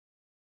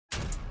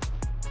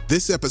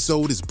This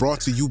episode is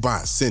brought to you by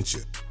Essentia.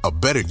 A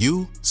better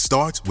you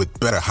starts with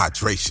better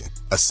hydration.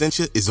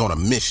 Essentia is on a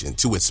mission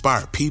to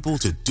inspire people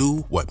to do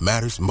what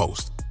matters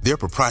most. Their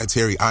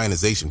proprietary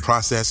ionization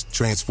process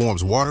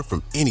transforms water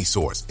from any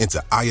source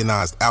into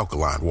ionized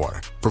alkaline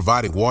water,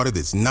 providing water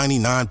that's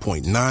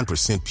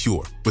 99.9%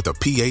 pure with a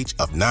pH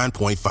of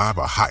 9.5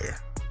 or higher.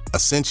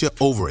 Essentia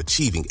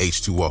overachieving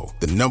H2O,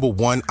 the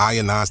 #1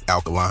 ionized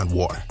alkaline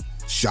water.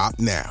 Shop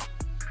now.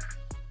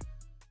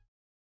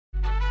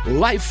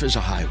 Life is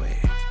a highway,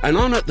 and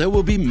on it there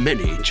will be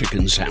many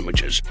chicken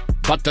sandwiches.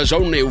 But there's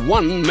only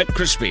one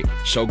McCrispy.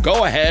 So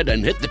go ahead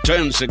and hit the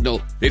turn signal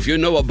if you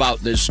know about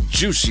this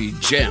juicy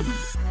gem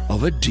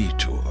of a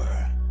detour.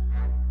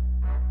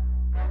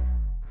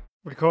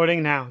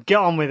 Recording now. Get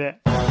on with it.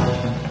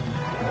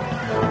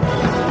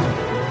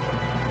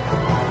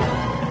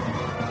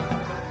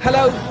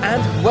 Hello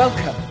and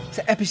welcome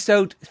to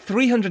episode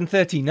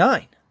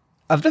 339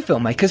 of the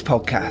Filmmakers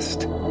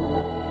Podcast.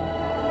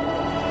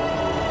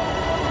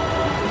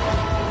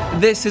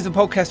 This is a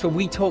podcast where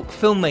we talk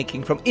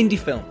filmmaking, from indie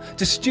film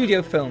to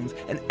studio films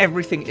and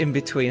everything in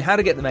between. How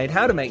to get them made,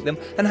 how to make them,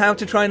 and how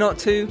to try not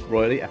to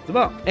royally F them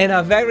up. In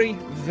our very,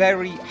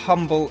 very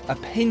humble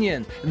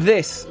opinion,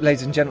 this,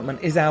 ladies and gentlemen,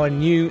 is our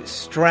new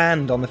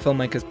strand on the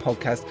Filmmakers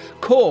Podcast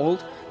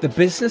called The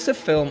Business of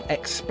Film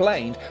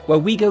Explained, where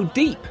we go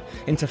deep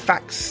into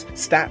facts,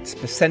 stats,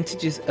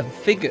 percentages and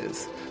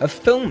figures of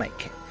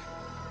filmmaking.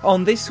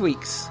 On this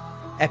week's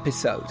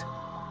episode,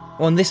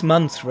 on this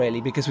month really,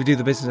 because we do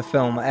the Business of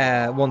Film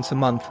once a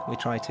month, we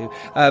try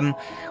to,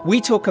 we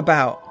talk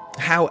about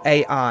how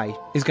AI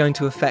is going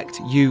to affect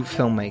you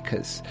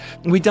filmmakers.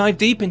 We dive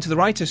deep into the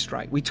writer's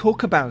strike. We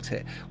talk about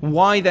it,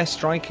 why they're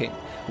striking,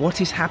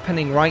 what is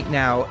happening right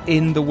now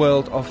in the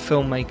world of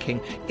filmmaking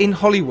in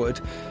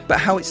Hollywood, but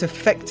how it's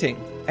affecting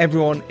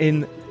everyone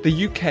in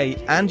the UK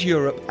and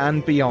Europe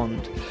and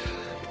beyond.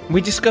 We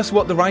discuss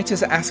what the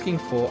writers are asking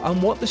for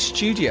and what the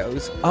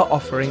studios are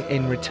offering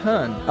in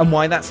return, and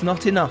why that's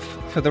not enough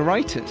for the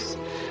writers.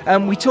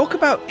 We talk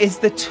about, is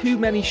there too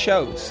many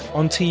shows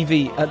on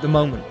TV at the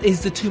moment?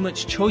 Is there too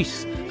much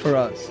choice for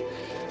us?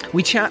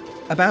 We chat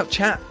about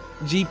Chat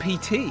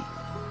GPT.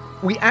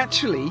 We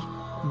actually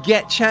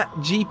get Chat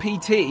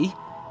GPT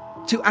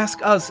to ask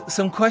us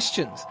some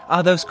questions.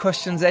 Are those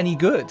questions any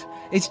good?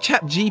 Is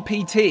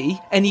ChatGPT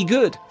any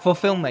good for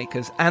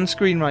filmmakers and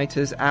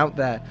screenwriters out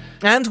there?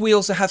 And we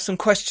also have some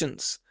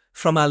questions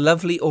from our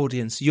lovely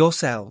audience,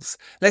 yourselves.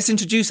 Let's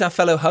introduce our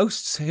fellow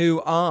hosts,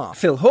 who are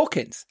Phil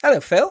Hawkins. Hello,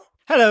 Phil.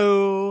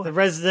 Hello. The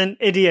resident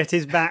idiot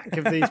is back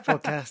of these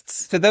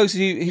podcasts. For those of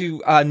you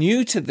who are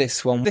new to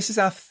this one, this is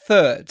our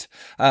third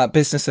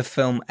Business of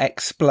Film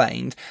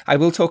Explained. I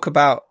will talk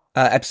about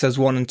episodes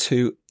 1 and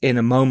 2 in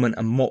a moment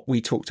and what we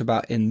talked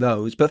about in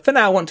those. But for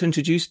now, I want to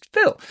introduce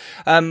Phil.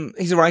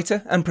 He's a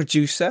writer and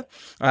producer,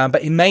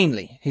 but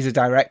he's a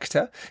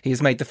director. He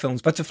has made the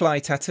films Butterfly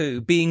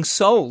Tattoo, Being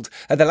Sold,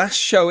 The Last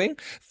Showing,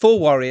 Four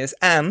Warriors,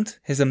 and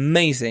his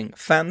amazing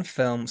fan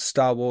film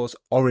Star Wars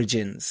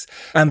Origins.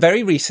 And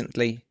very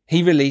recently,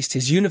 he released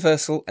his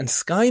Universal and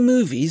Sky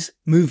Movies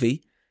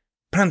movie,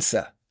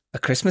 Prancer, A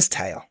Christmas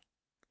Tale.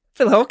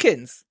 Phil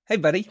Hawkins. Hey,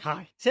 buddy.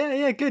 Hi.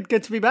 Yeah, good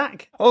to be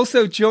back.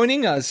 Also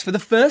joining us for the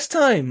first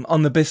time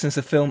on the Business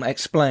of Film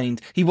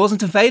Explained. He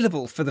wasn't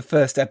available for the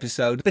first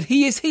episode, but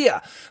he is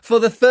here for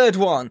the third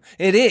one.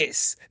 It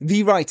is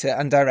the writer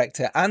and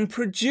director and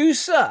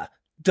producer,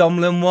 Dom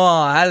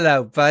Lenoir.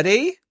 Hello,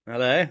 buddy.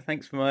 Hello.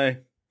 Thanks for my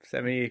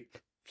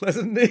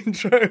semi-pleasant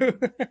intro.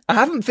 I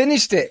haven't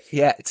finished it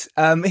yet.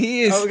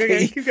 He is. Oh,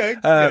 okay, keep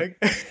going.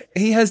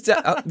 He has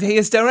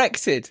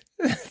directed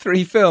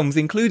 3 films,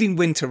 including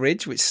Winter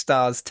Ridge, which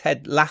stars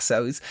Ted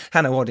Lasso's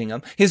Hannah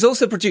Waddingham. He has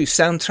also produced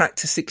Soundtrack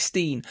to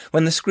 16,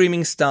 When the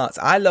Screaming Starts,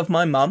 I Love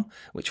My Mum,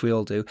 which we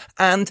all do,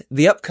 and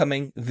the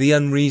upcoming The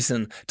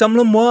Unreason. Dom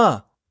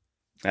Lenoir.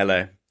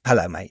 Hello.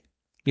 Hello, mate.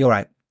 You all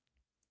right?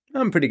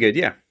 I'm pretty good,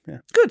 yeah.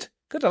 Good.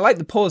 I like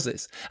the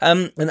pauses.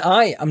 And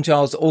I am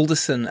Giles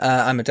Alderson.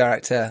 I'm a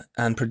director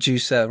and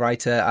producer,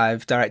 writer.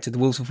 I've directed The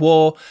Wolves of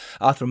War,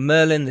 Arthur and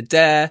Merlin, The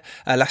Dare,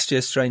 last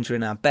year's Stranger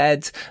in Our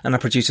Bed, and I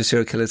produced A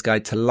Serial Killer's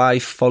Guide to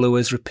Life,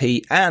 Followers,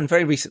 Repeat, and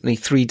very recently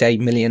 3-Day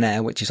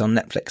Millionaire, which is on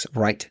Netflix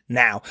right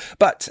now.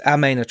 But our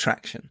main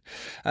attraction,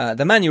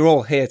 the man you're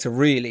all here to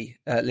really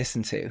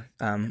listen to,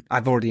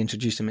 I've already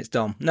introduced him, it's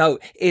Dom. No,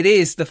 it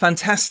is the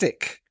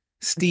fantastic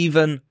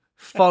Stephen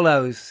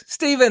Follows.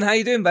 Stephen, how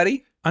you doing,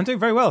 buddy? I'm doing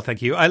very well,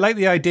 thank you. I like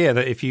the idea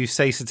that if you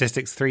say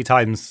statistics 3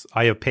 times,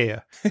 I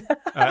appear.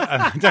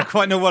 I don't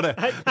quite know what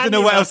I don't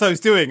know what else I was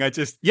doing.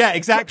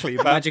 Exactly.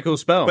 But, magical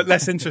spell, but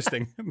less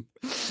interesting.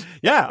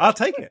 Yeah, I'll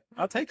take it.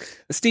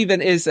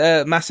 Stephen is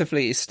a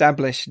massively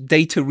established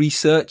data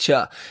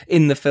researcher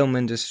in the film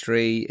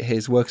industry.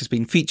 His work has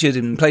been featured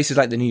in places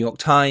like the New York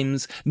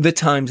Times, The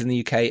Times in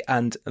the UK,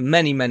 and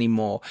many, many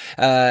more.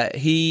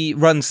 He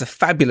runs the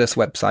fabulous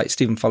website,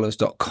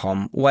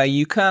 stephenfollows.com, where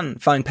you can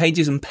find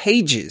pages and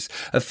pages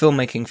of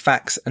filmmaking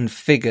facts and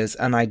figures,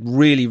 and I'd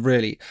really,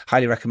 really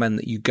highly recommend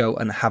that you go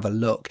and have a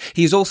look.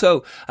 He's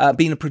also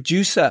been a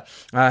producer.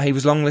 He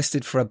was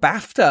longlisted for a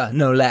BAFTA,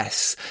 no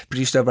less.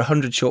 Produced over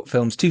 100 short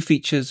films, 2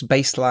 features,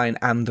 Baseline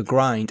and The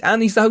Grind.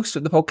 And he's the host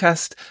of the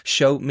podcast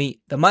Show Me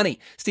the Money.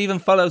 Stephen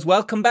Follows,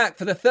 welcome back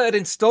for the 3rd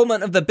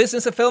installment of The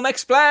Business of Film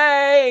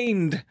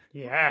Explained.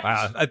 Yeah.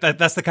 Wow,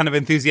 that's the kind of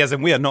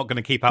enthusiasm we are not going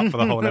to keep up for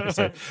the whole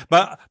episode.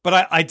 But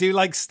I do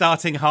like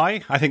starting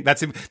high. I think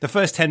that's the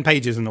first 10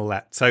 pages and all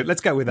that. So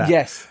let's go with that.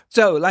 Yes.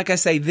 So, like I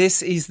say,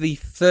 this is the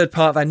 3rd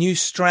part of our new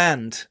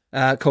strand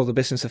called The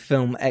Business of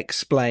Film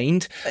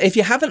Explained. If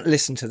you haven't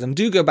listened to them,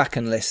 do go back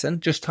and listen.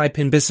 Just type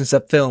in Business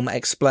of Film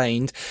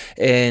Explained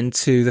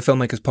into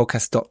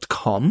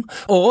thefilmmakerspodcast.com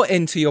or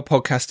into your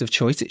podcast of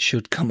choice. It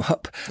should come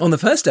up. On the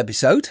first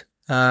episode,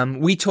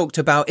 we talked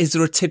about, is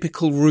there a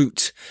typical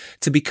route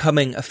to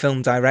becoming a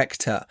film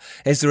director?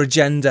 Is there a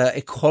gender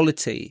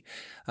equality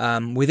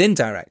within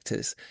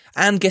directors?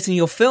 And getting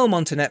your film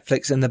onto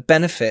Netflix and the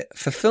benefit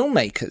for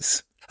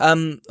filmmakers.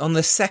 On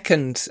the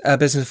second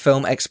Business of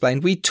Film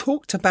Explained, we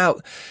talked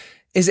about,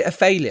 is it a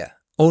failure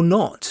or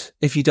not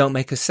if you don't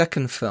make a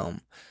second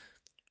film?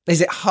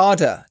 Is it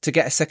harder to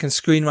get a second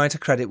screenwriter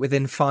credit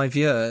within 5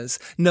 years?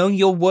 Knowing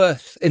your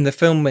worth in the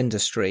film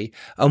industry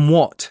and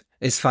what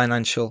is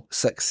financial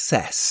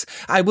success.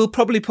 I will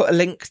probably put a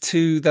link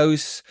to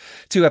those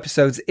 2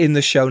 episodes in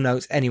the show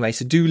notes anyway,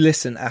 so do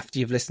listen after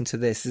you've listened to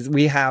this.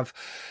 We have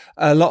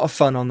a lot of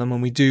fun on them,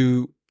 and we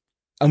do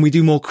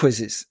more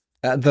quizzes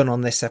than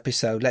on this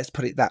episode, let's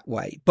put it that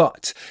way.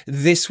 But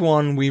this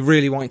one we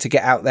really want to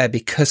get out there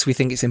because we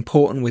think it's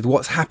important with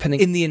what's happening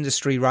in the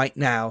industry right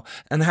now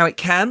and how it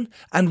can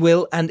and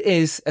will and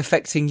is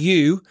affecting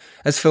you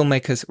as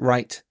filmmakers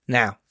right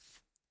now.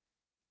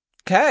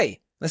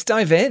 Okay, let's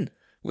dive in.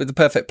 With the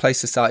perfect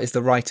place to start is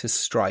the writers'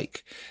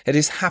 strike. It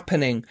is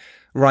happening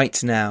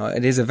right now.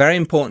 It is a very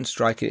important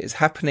strike. It is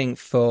happening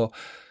for,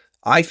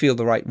 I feel,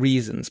 the right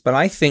reasons, but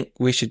I think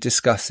we should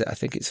discuss it. I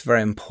think it's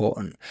very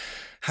important.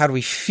 How do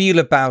we feel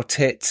about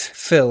it?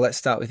 Phil, let's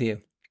start with you.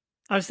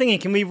 I was thinking,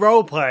 can we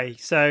role play?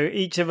 So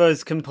each of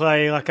us can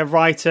play like a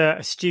writer,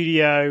 a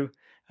studio,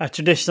 a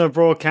traditional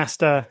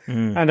broadcaster,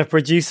 and a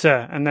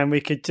producer, and then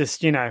we could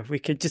just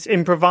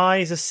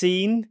improvise a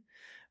scene.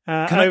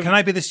 Can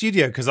I be the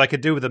studio? Because I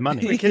could do with the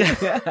money. Can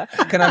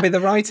I be the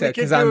writer?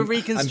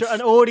 We could do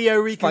an audio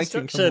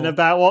reconstruction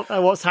about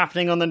what's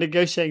happening on the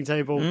negotiating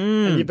table.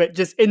 And you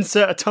just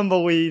insert a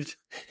tumbleweed.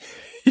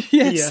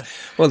 Yes. Yeah.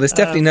 Well, there's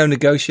definitely no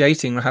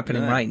negotiating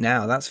happening right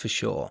now. That's for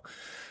sure.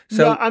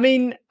 So, no, I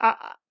mean,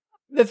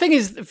 the thing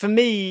is, for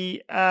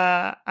me,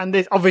 and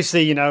this,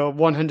 obviously,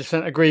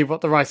 100% agree with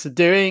what the writers are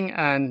doing.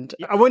 And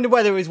I wonder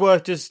whether it was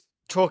worth just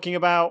talking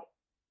about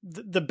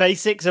the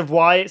basics of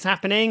why it's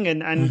happening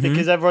and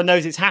because everyone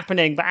knows it's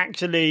happening, but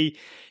actually,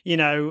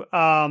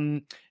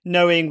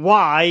 knowing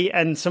why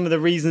and some of the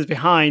reasons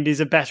behind is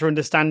a better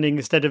understanding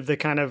instead of the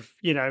kind of,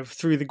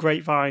 through the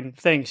grapevine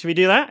thing. Should we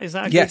do that? Is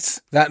that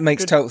that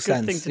makes total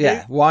sense.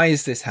 Yeah. Do? Why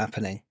is this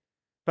happening?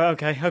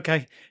 But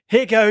okay.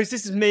 Here goes.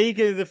 This is me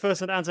giving the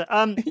first one to answer.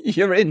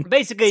 You're in.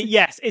 Basically,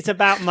 yes, it's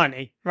about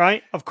money,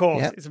 right? Of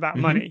course, It's about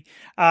money.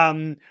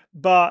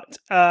 But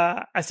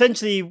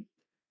essentially,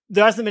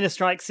 there hasn't been a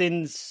strike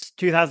since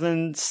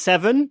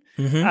 2007,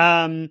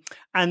 and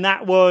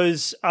that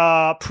was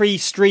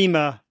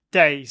pre-streamer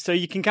days. So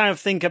you can kind of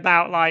think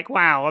about like,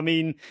 wow, I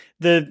mean,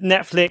 the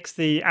Netflix,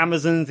 the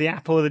Amazons, the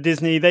Apple, the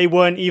Disney, they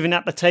weren't even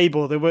at the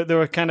table. They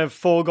were kind of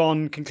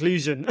foregone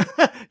conclusion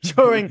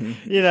during,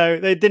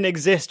 they didn't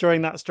exist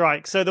during that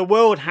strike. So the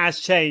world has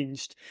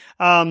changed,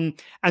 and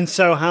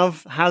so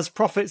has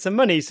profits and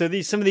money. So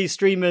some of these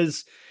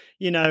streamers,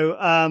 they've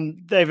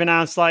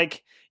announced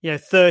like,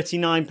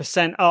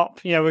 39% up.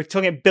 We're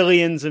talking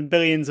billions and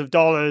billions of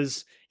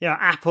dollars.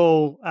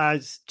 Apple,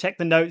 check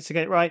the notes to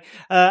get it right.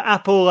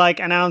 Apple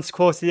announced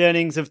quarterly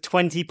earnings of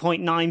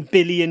 $20.9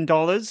 billion.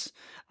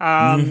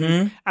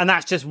 And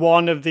that's just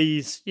one of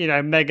these,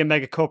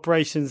 mega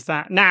corporations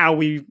that now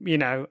we,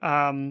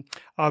 are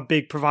a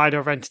big provider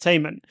of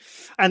entertainment.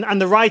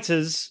 And the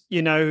writers,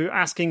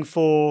 asking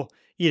for,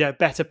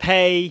 better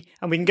pay,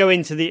 and we can go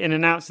into the in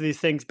and outs of these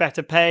things,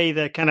 better pay,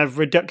 the kind of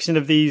reduction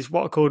of these,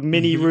 what are called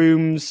mini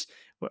rooms.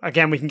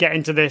 Again, we can get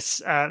into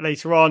this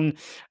later on,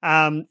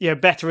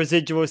 better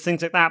residuals,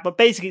 things like that. But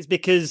basically it's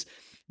because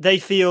they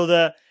feel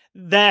that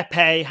their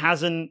pay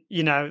hasn't,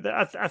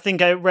 I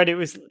think I read it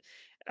was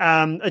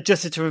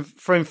adjusted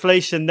for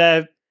inflation,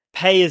 their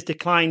pay has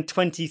declined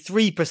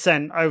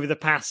 23% over the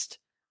past.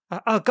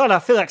 Oh God, I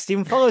feel like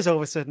Stephen Follows all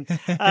of a sudden.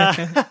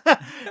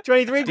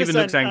 23%. Stephen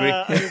looks angry.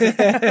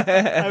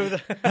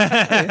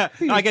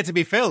 I get to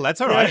be Phil. That's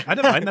all right. I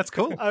don't mind. That's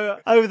cool.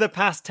 Over the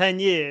past 10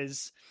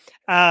 years,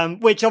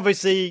 which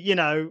obviously,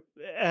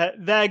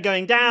 they're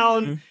going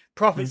down,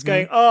 profits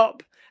going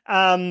up,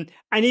 and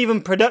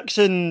even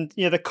production,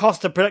 the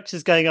cost of production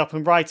is going up,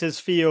 and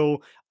writers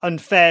feel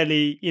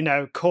unfairly,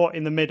 caught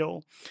in the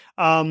middle.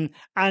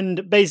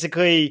 And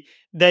basically,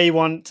 they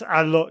want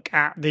a look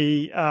at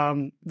the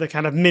kind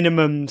of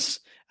minimums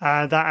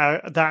that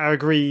are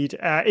agreed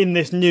in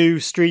this new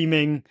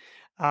streaming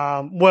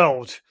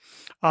world.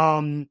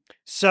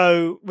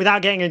 So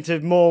without getting into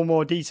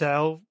more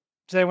detail,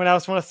 does anyone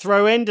else want to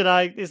throw in?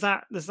 Is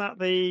that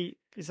in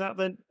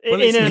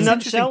a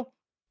nutshell?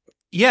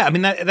 Yeah, I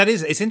mean,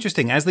 it's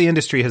interesting. As the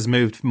industry has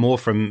moved more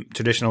from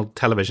traditional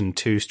television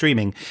to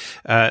streaming,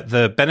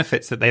 the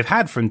benefits that they've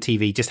had from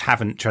TV just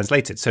haven't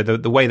translated. So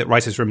the way that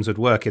writers' rooms would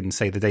work in,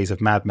 say, the days of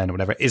Mad Men or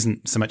whatever,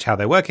 isn't so much how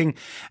they're working.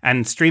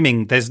 And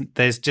streaming,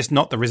 there's just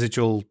not the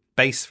residual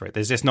base for it.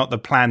 There's just not the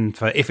plan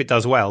for, if it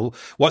does well,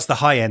 what's the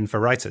high end for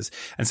writers?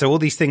 And so all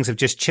these things have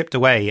just chipped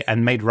away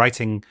and made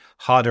writing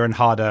harder and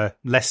harder,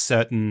 less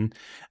certain,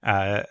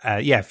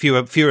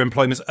 fewer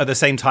employments, at the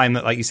same time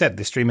that, like you said,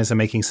 the streamers are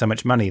making so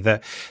much money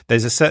that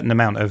there's a certain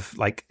amount of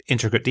like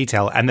intricate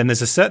detail, and then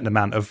there's a certain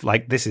amount of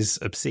like, this is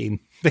obscene,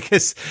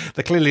 because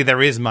clearly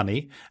there is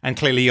money and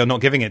clearly you're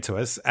not giving it to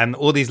us, and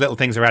all these little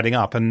things are adding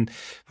up. And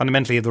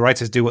fundamentally the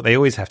writers do what they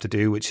always have to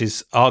do, which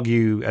is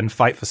argue and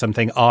fight for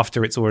something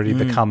after it's already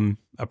become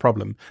a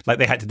problem, like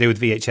they had to do with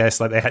VHS,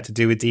 like they had to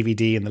do with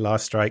DVD in the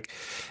last strike.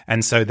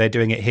 And so they're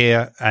doing it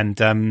here, and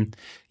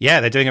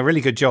they're doing a really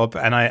good job.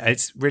 And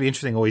it's really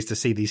interesting always to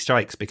see these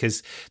strikes,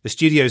 because the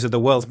studios are the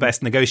world's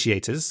best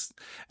negotiators,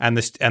 and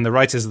the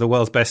writers are the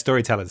world's best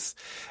storytellers.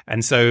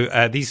 And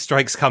so these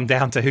strikes come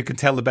down to who can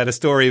tell the better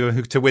story or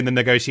who to win the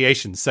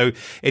negotiations. So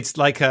it's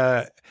like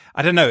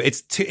I don't know.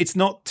 It's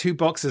not two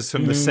boxers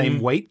from the same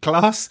weight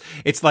class.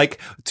 It's like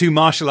two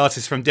martial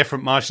artists from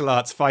different martial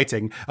arts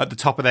fighting at the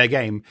top of their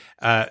game.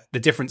 The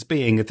difference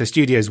being, if the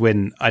studios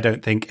win, I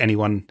don't think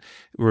anyone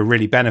will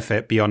really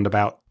benefit beyond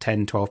about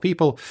 10, 12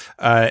 people.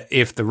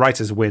 If the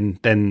writers win,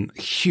 then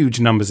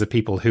huge numbers of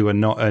people who are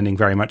not earning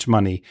very much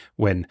money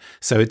win.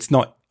 So it's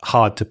not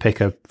hard to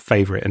pick a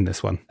favorite in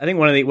this one. I think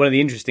one of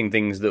the interesting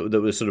things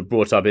that was sort of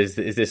brought up is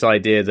this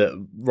idea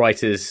that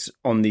writers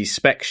on these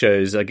spec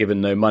shows are given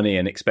no money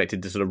and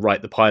expected to sort of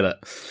write the pilot,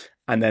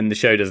 and then the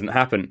show doesn't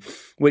happen,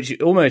 which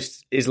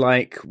almost is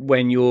like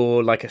when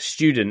you're like a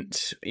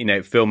student,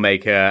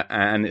 filmmaker,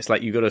 and it's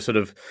like you've got to sort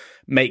of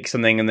make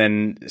something and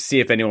then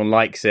see if anyone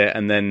likes it,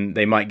 and then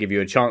they might give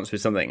you a chance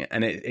with something,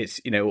 and it's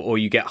or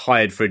you get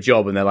hired for a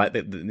job and they're like,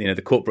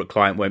 the corporate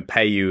client won't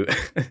pay you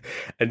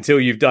until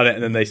you've done it,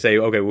 and then they say,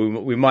 okay,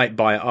 we might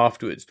buy it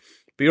afterwards.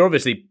 But you're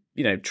obviously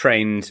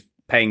trained,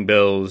 paying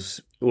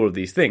bills, all of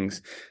these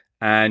things,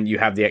 and you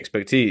have the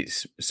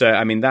expertise. So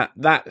I mean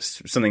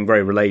that's something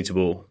very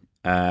relatable.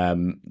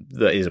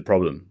 That is a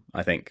problem,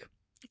 I think.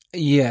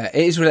 Yeah,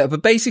 it is relatable.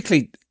 But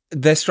basically,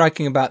 they're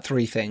striking about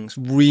three things,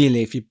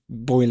 really, if you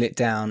boil it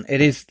down.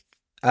 It is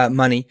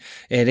money,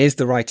 it is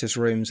the writers'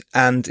 rooms,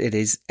 and it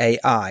is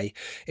AI.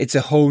 It's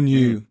a whole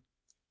new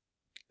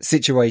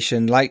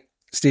situation, like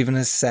Stephen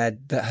has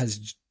said, that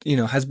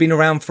has been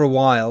around for a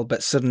while,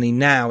 but suddenly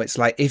now it's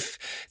like, if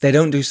they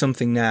don't do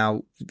something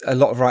now, a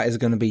lot of writers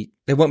are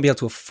they won't be able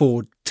to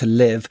afford to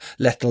live,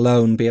 let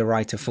alone be a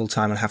writer full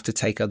time and have to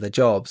take other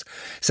jobs.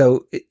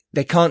 So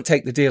they can't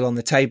take the deal on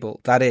the table.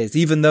 That is,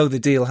 even though the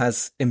deal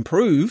has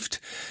improved,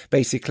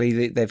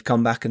 basically they've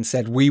come back and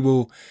said, we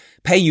will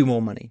pay you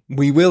more money.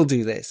 We will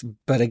do this.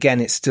 But again,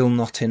 it's still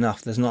not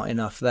enough. There's not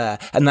enough there.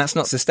 And that's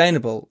not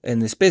sustainable in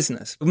this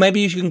business. But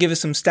maybe you can give us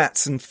some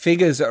stats and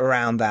figures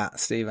around that,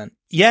 Stephen.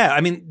 Yeah,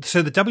 I mean,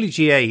 so the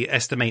WGA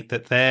estimate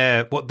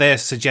that what they're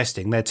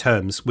suggesting, their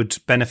terms, would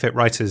benefit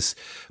writers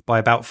by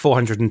about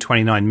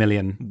 $429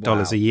 million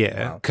a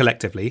year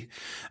collectively.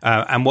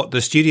 And what the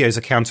studios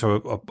are counter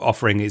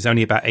offering is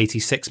only about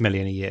 $86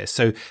 million a year.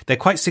 So they're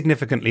quite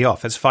significantly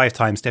off. It's 5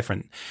 times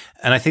different.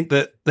 And I think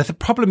that the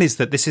problem is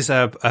that this is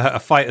a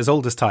fight as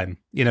old as time.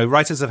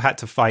 Writers have had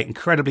to fight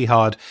incredibly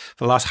hard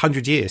for the last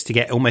 100 years to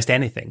get almost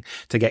anything,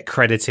 to get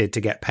credited,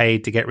 to get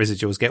paid, to get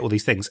residuals, get all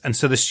these things. And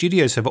so the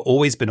studios have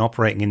always been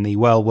operating in the,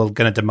 we're going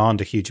to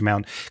demand a huge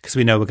amount because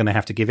we know we're going to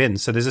have to give in.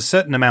 So there's a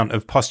certain amount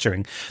of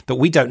posturing that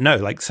we don't know.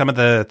 Like some of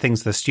the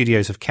things the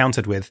studios have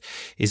countered with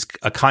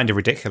are kind of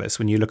ridiculous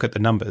when you look at the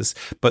numbers,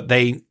 but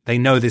they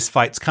know this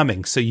fight's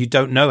coming. So you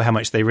don't know how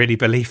much they really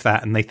believe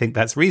that and they think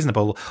that's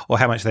reasonable, or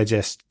how much they're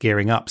just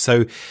gearing up.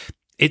 So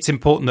it's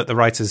important that the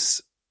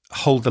writers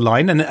hold the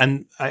line,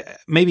 and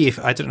maybe, if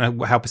I don't know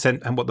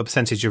what the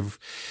percentage of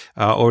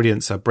our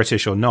audience are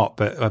British or not,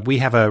 but we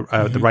have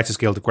the Writers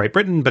Guild of Great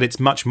Britain, but it's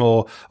much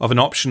more of an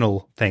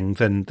optional thing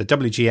than the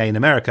WGA in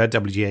America.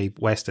 WGA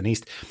West and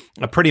East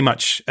are pretty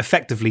much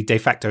effectively de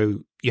facto.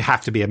 You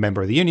have to be a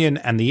member of the union,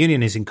 and the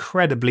union is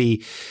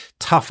incredibly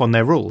tough on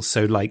their rules.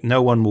 So, like,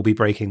 no one will be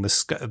breaking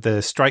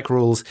the strike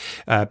rules.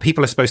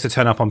 People are supposed to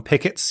turn up on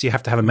pickets. You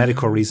have to have a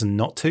medical reason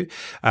not to.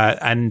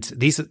 And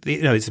these,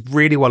 it's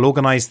really well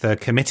organized. The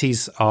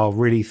committees are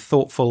really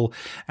thoughtful,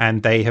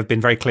 and they have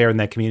been very clear in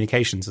their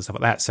communications and stuff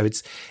like that. So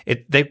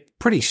they're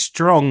pretty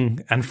strong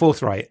and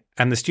forthright.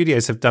 And the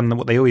studios have done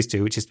what they always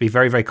do, which is to be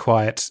very, very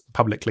quiet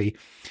publicly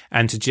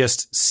and to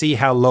just see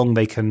how long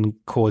they can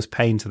cause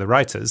pain to the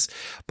writers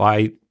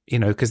by,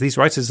 because these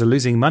writers are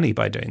losing money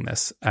by doing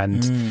this,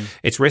 and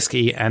it's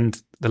risky.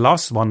 And the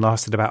last one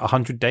lasted about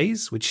 100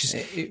 days, which is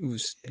it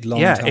was a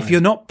long time. If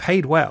you're not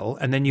paid well,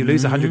 and then you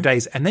lose 100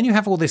 days, and then you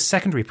have all this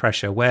secondary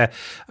pressure where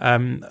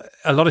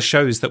a lot of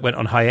shows that went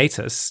on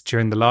hiatus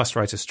during the last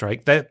writer's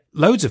strike,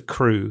 loads of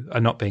crew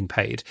are not being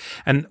paid,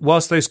 and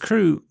whilst those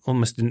crew,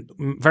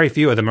 very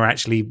few of them are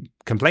actually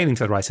complaining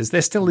to the writers,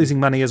 they're still losing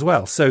money as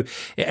well. So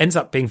it ends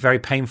up being very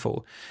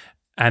painful.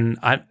 And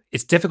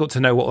it's difficult to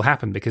know what will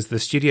happen, because the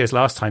studios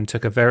last time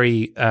took a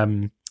very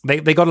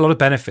they got a lot of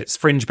benefits,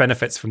 fringe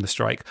benefits from the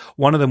strike.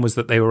 One of them was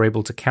that they were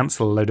able to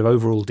cancel a load of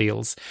overall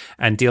deals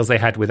and deals they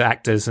had with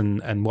actors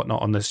and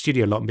whatnot on the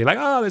studio lot, and be like,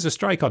 oh, there's a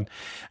strike on.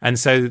 And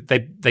so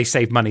they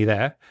saved money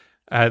there.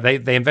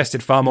 They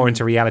invested far more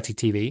into reality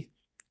TV.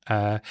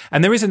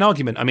 And there is an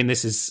argument, I mean,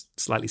 this is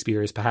slightly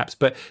spurious perhaps,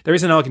 but there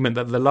is an argument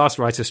that the last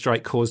writer's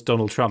strike caused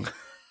Donald Trump.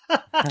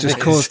 Just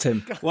caused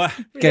him. Well,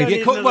 he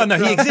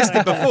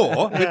existed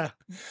before. Yeah.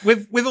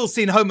 We've all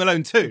seen Home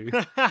Alone 2.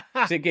 So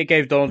it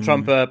gave Donald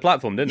Trump a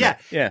platform, didn't it?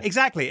 Yeah,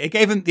 exactly. It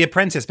gave him The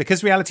Apprentice,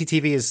 because reality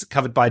TV is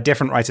covered by a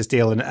different writers'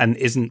 deal and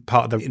isn't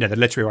part of the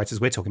literary writers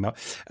we're talking about,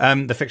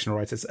 the fictional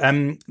writers.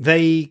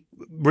 They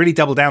really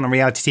doubled down on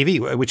reality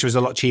TV, which was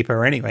a lot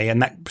cheaper anyway,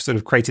 and that sort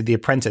of created The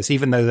Apprentice,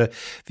 even though the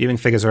viewing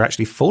figures are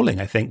actually falling,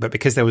 I think. But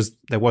because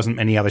there wasn't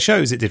many other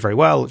shows, it did very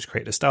well, which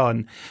created a star.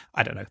 And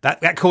I don't know,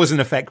 that cause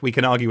and effect we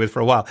can argue with for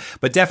a while,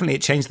 but definitely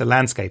it changed the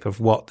landscape of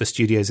what the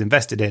studios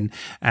invested in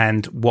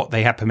and what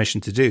they had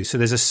permission to do. So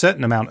there's a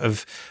certain amount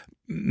of,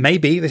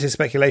 maybe this is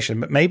speculation,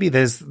 but maybe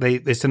there's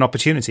an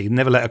opportunity.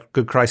 Never let a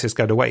good crisis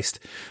go to waste.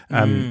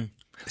 Well,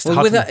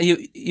 with that,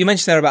 you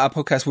mentioned there about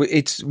our podcast,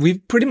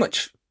 we've pretty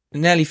much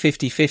nearly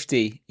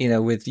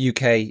 50-50, with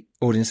UK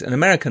audience and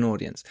American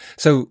audience.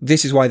 So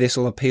this is why this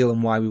will appeal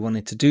and why we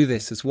wanted to do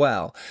this as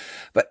well.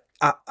 But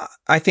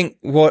I think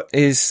what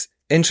is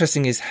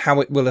interesting is how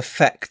it will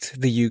affect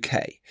the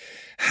UK.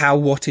 How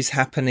what is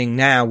happening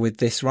now with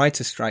this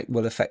writer strike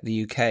will affect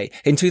the UK.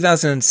 In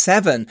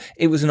 2007,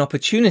 it was an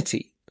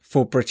opportunity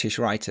for British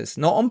writers,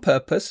 not on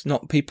purpose,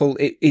 not people.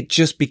 It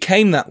just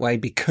became that way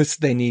because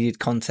they needed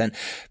content.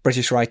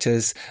 British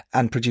writers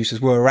and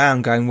producers were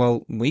around going,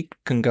 well, we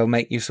can go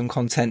make you some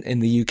content in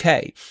the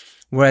UK.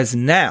 Whereas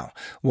now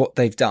what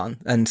they've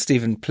done, and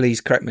Stephen, please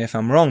correct me if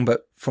I'm wrong,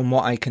 but from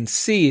what I can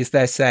see is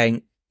they're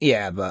saying,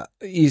 yeah, but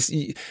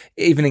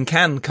even in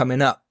Cannes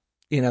coming up,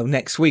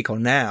 next week or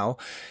now,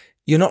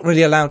 you're not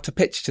really allowed to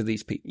pitch to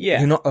these people. Yeah.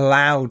 You're not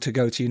allowed to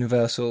go to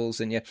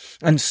Universals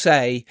and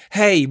say,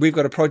 hey, we've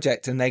got a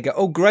project, and they go,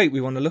 oh, great,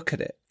 we want to look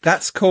at it.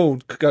 That's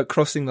called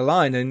crossing the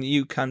line, and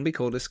you can be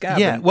called a scab.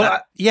 Yeah, well,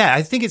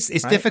 I think it's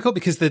right? difficult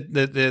because the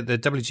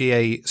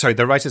WGA, sorry,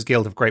 the Writers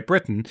Guild of Great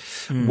Britain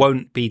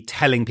won't be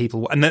telling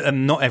people,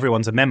 and not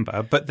everyone's a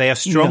member, but they are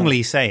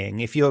strongly saying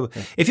if you're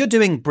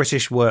doing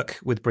British work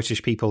with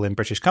British people in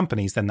British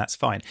companies, then that's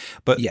fine.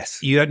 But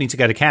you don't need to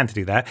go to Cannes to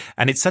do that,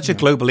 and it's such a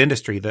global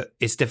industry that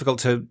it's difficult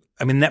to.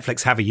 I mean,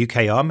 Netflix have a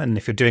UK arm, and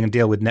if you're doing a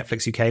deal with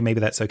Netflix UK, maybe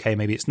that's okay,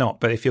 maybe it's not.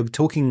 But if you're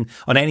talking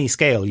on any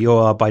scale, you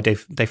are by de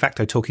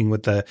facto talking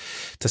with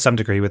to some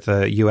degree with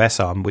the US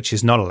arm, which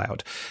is not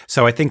allowed.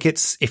 So I think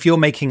if you're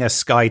making a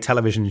Sky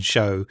television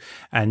show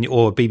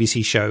or a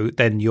BBC show,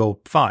 then you're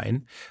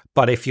fine.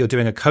 But if you're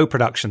doing a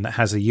co-production that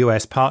has a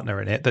US partner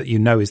in it that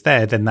is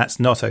there, then that's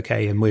not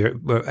okay, and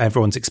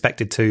everyone's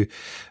expected to,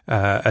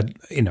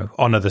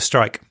 honor the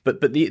strike.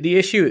 But the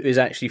issue is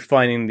actually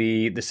finding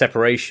the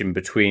separation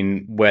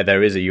between where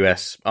there is a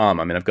US arm.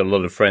 I mean, I've got a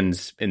lot of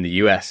friends in the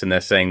US, and they're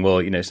saying,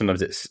 well,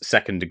 sometimes it's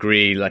second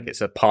degree, like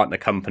it's a partner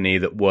company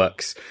that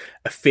works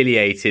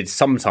affiliated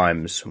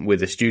sometimes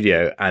with a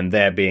studio, and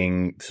they're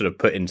being sort of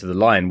put into the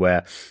line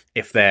where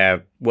if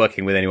they're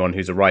working with anyone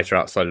who's a writer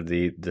outside of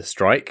the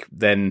strike,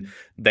 then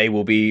they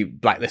will be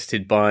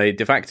blacklisted by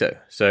de facto.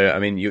 So, I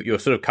mean, you're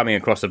sort of coming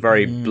across a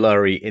very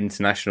blurry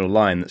international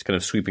line that's kind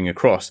of sweeping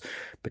across,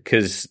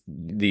 because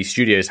the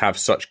studios have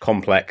such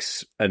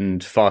complex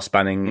and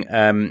fast-spanning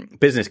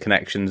business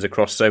connections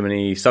across so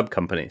many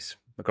sub-companies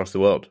across the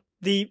world.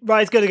 The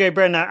Writers Guild of Great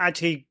Britain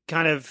actually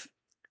kind of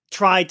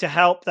tried to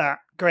help that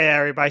grey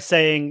area by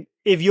saying,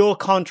 if your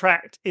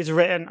contract is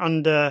written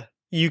under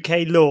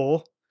UK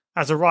law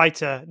as a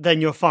writer,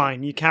 then you're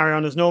fine. You carry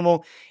on as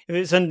normal. If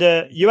it's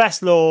under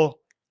US law,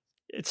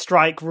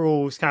 strike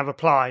rules kind of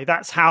apply.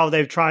 That's how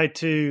they've tried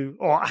to,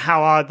 or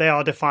how they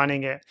are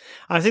defining it.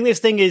 And I think this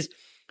thing is,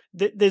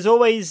 there's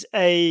always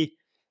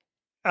everyone's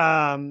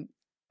trying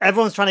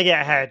to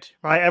get ahead,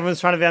 right?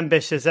 Everyone's trying to be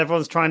ambitious.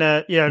 Everyone's trying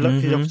to, look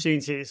for these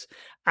opportunities.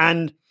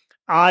 And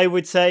I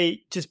would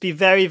say just be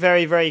very,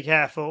 very, very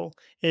careful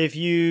if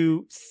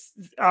you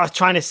are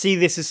trying to see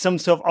this as some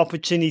sort of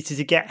opportunity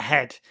to get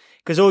ahead,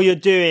 because all you're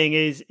doing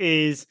is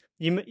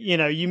you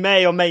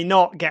may or may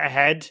not get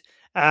ahead,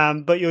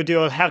 but you'll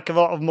do a heck of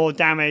a lot of more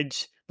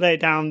damage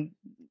later down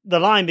the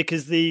line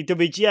because the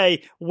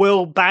WGA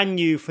will ban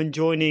you from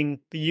joining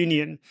the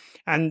union.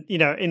 And,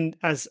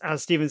 as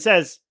Stephen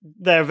says,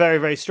 they're very,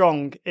 very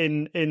strong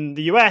in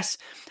the US,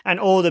 and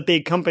all the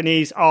big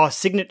companies are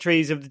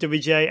signatories of the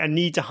WGA and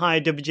need to hire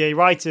WGA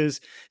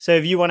writers. So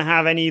if you want to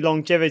have any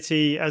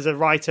longevity as a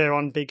writer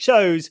on big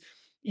shows,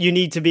 you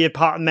need to be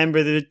a member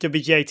of the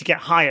WGA to get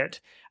hired.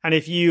 And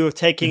if you are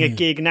taking a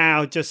gig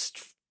now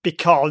just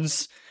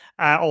because,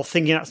 or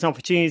thinking that's an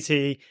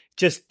opportunity,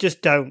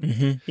 just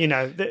don't.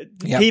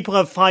 People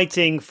are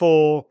fighting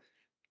for,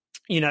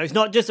 it's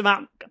not just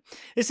about,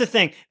 it's the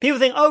thing. People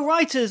think,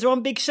 writers are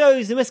on big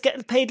shows, they must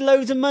get paid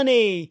loads of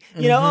money.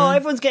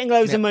 Everyone's getting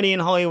loads of money in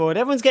Hollywood.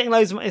 Everyone's getting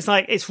loads of money. It's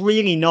like, it's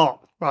really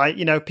not,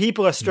 right?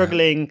 People are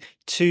struggling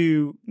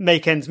to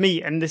make ends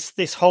meet. And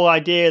this whole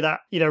idea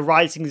that,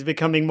 writing is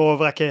becoming more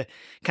of like a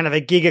kind of a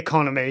gig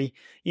economy,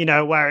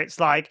 where it's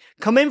like,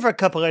 come in for a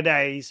couple of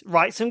days,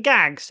 write some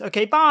gags.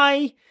 Okay,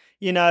 bye.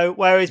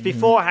 Whereas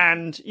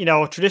beforehand,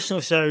 or traditional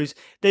shows,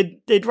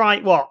 they'd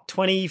write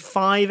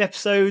 25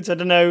 episodes, I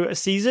don't know, a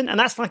season, and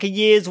that's like a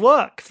year's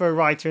work for a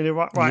writer in a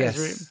writer's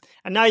room.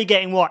 And now you're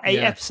getting 8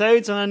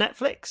 episodes on a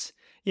Netflix,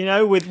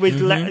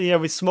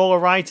 with smaller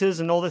writers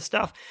and all this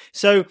stuff.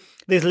 So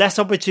there's less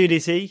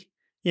opportunity,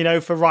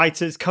 for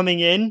writers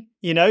coming in,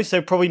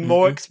 so probably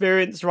more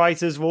experienced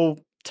writers will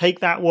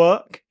take that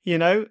work,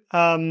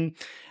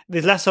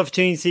 there's less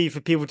opportunity for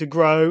people to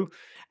grow.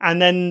 And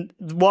then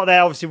what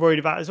they're obviously worried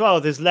about as well,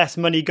 there's less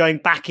money going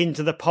back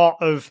into the pot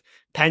of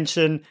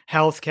pension,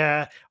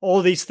 healthcare,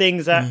 all these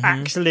things that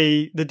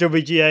actually the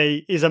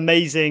WGA is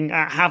amazing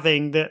at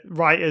having, that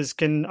writers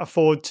can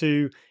afford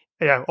to.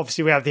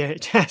 Obviously we have the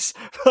NHS,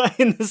 but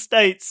in the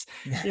States,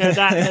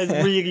 that is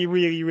really,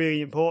 really, really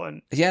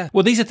important. Yeah.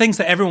 Well, these are things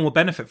that everyone will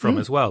benefit from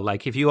as well.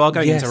 Like if you are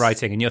going into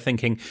writing and you're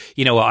thinking,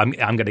 I'm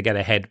going to get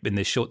ahead in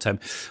this short term,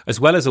 as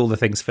well as all the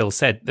things Phil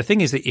said. The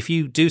thing is that if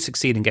you do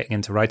succeed in getting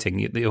into writing,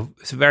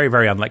 it's very,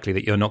 very unlikely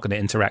that you're not going to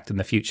interact in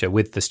the future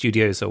with the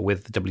studios or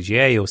with the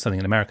WGA or something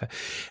in America.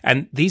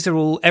 And these are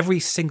all, every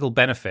single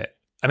benefit.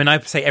 I mean,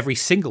 I'd say every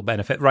single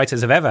benefit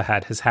writers have ever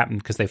had has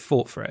happened because they've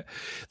fought for it.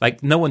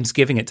 Like no one's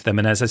giving it to them.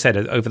 And as I said,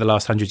 over the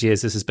last 100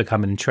 years, this has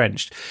become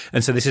entrenched.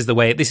 And so this is the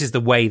way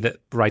that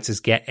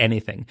writers get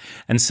anything.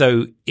 And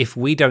so if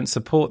we don't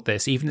support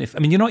this,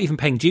 you're not even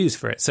paying dues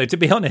for it. So to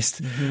be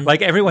honest,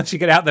 like everyone should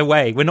get out their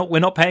way. We're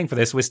not paying for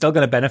this. We're still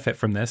going to benefit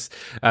from this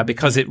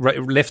because it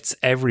lifts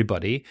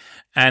everybody.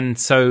 And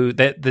so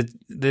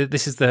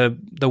this is the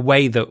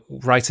way that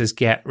writers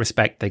get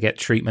respect. They get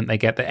treatment. They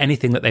get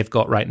anything that they've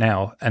got right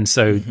now. And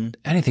so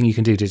anything you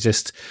can do to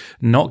just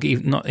not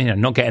get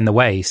in the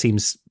way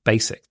seems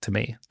basic to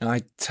me.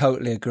 I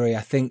totally agree.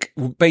 I think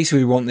basically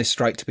we want this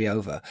strike to be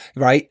over,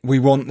 right? We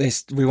want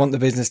the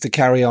business to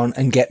carry on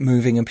and get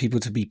moving and people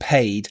to be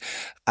paid.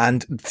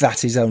 And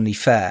that is only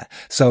fair.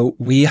 So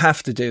we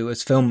have to do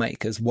as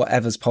filmmakers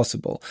whatever's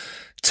possible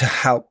to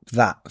help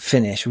that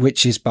finish,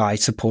 which is by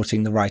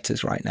supporting the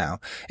writers right now.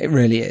 It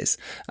really is.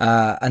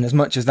 And as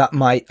much as that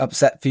might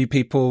upset a few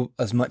people,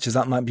 as much as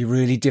that might be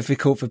really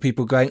difficult for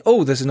people going,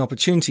 there's an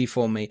opportunity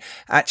for me.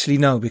 Actually,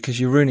 no, because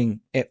you're ruining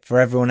it for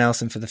everyone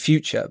else and for the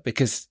future.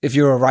 Because if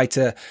you're a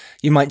writer,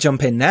 you might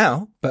jump in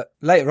now, but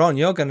later on,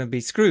 you're going to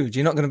be screwed.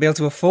 You're not going to be able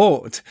to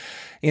afford,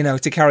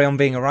 to carry on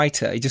being a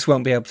writer. You just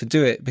won't be able to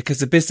do it because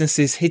the business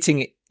is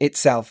hitting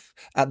itself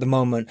at the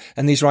moment.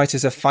 And these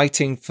writers are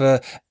fighting for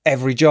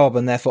every job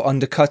and therefore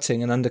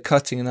undercutting.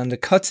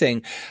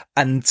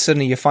 And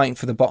suddenly you're fighting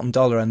for the bottom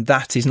dollar. And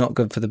that is not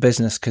good for the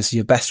business because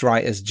your best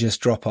writers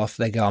just drop off.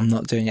 They go, I'm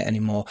not doing it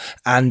anymore.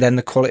 And then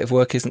the quality of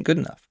work isn't good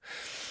enough.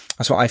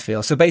 That's what I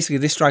feel. So basically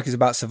this strike is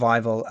about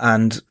survival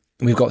and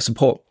we've got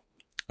support.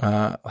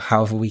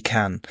 However we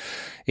can,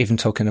 even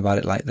talking about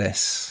it like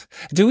this.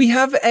 Do we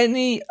have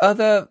any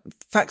other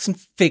facts and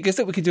figures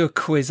that we could do a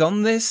quiz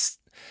on this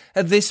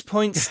at this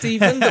point,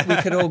 Stephen, that we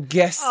could all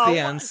guess the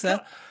answer?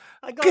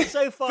 I got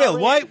so far. Phil,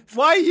 why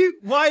are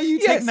you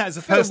taking that as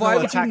a personal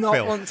attack,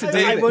 Phil? Want to do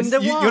I this? wonder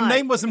why. Your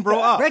name wasn't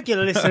brought up.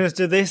 Regular listeners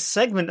to this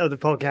segment of the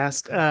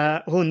podcast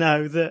will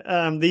know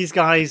that these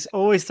guys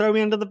always throw me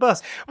under the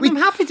bus. I'm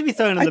happy to be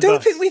thrown under the bus. I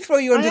don't think we throw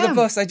you under the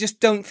bus. I just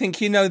don't think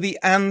you know the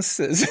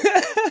answers.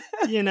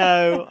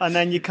 And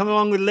then you come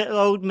along with little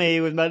old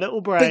me with my little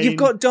brain. But you've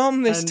got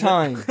Dom this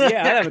time.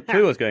 Yeah, I have a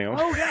clue what's going on.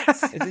 Oh,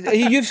 yes.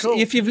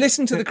 If you've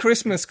listened to the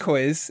Christmas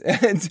quiz,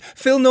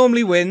 Phil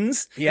normally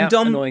wins. Yeah, and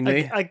Dom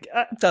annoyingly.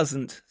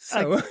 Doesn't.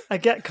 So I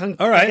get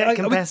all right, I get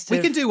competitive.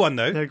 we can do one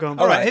though. No, go on.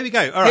 All right, here we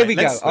go. All right, here we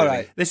go. All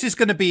right, this is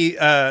going to be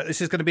a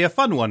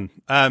fun one.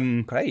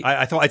 Great.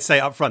 I thought I'd say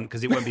up front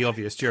because it won't be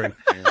obvious during.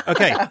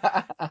 Okay,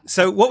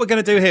 so what we're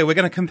going to do here, we're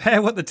going to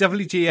compare what the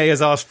WGA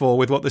has asked for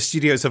with what the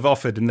studios have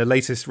offered in the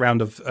latest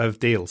round of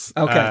deals.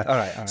 Okay, all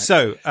right.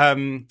 So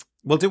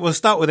we'll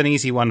start with an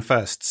easy one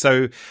first.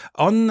 So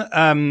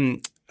on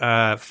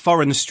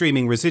foreign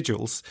streaming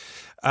residuals.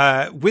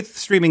 With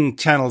streaming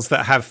channels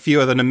that have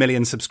fewer than 1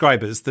 million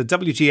subscribers, the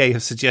WGA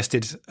have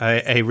suggested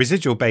a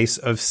residual base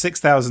of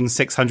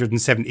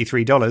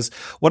 $6,673.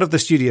 What have the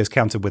studios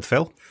countered with,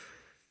 Phil?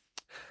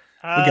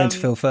 We're going to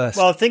Phil first.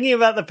 Well, thinking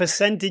about the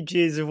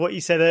percentages of what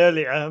you said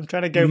earlier, I'm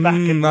trying to go back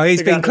and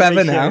he's been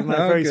clever now. In my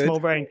very small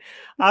brain.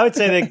 I would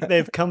say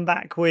they've come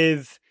back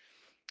with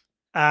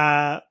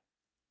 20%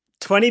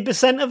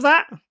 of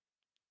that.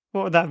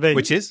 What would that be?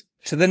 Which is?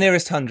 So the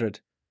nearest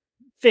 100.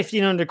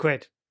 1,500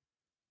 quid.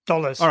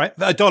 Dollars. All right,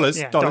 dollars.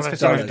 Yeah, dollars.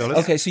 $1,500.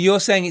 Okay, so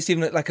you're saying it's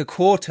even like a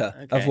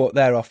quarter of what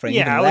they're offering.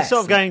 Yeah, even I was less.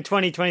 sort of going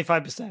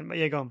 20-25%, but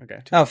you're gone. Okay.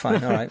 Oh,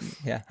 fine. All right.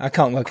 Yeah, I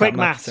can't work Quick out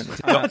my maths.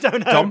 percentage. I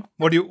don't know. Dom,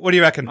 what do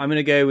you reckon? I'm going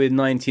to go with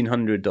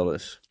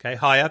 $1,900. Okay,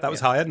 higher. That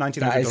was higher. $1,900.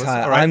 That is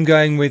higher. All right. I'm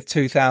going with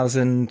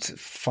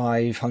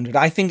 2,500.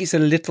 I think it's a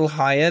little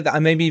higher.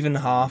 Maybe even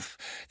half.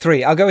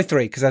 3. I'll go with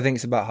 3 because I think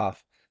it's about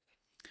half.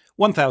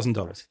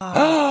 $1,000.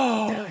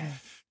 Oh,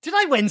 did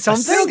I win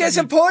something? Phil gets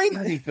a point.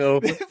 Bloody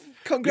Phil.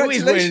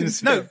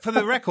 Congratulations. No, for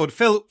the record,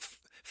 Phil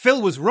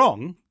was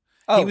wrong.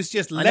 Oh, he was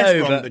just less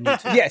wrong than you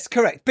two. Yes,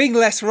 correct. Being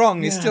less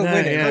wrong is still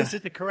winning. Closer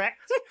to correct.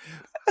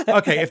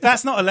 Okay, if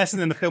that's not a lesson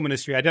in the film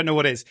industry, I don't know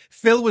what is.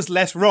 Phil was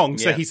less wrong,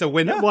 so he's a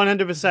winner?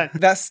 100%.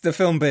 That's the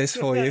film biz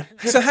for you.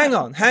 So hang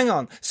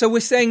on. So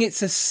we're saying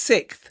it's a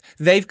sixth.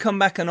 They've come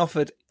back and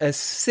offered a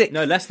sixth.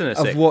 No, less than a of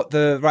sixth. what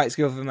the Rights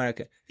Guild of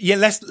America. Yeah,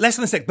 less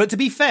than a sixth. But to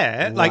be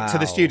fair, like to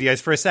the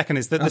studios for a second,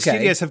 is that the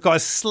studios have got a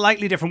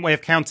slightly different way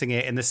of counting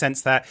it in the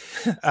sense that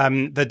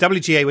the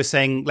WGA was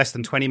saying less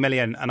than 20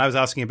 million, and I was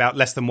asking about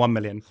less than 1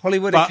 million.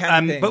 Hollywood but,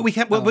 accounting. but we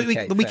can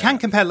we can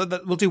compare.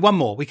 We'll do one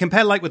more. We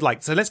compare like with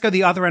like. So let's go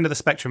the other end of the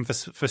spectrum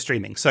for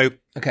streaming. So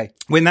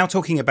we're now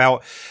talking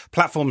about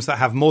platforms that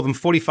have more than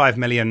 45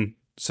 million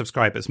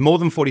subscribers. More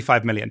than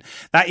 45 million.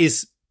 That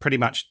is pretty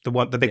much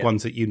the big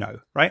ones that you know,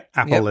 right?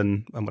 Apple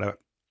and whatever.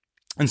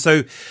 And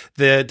so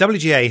the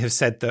WGA have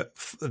said that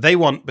they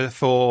want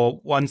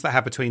for ones that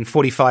have between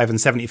 45 and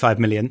 75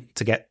 million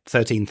to get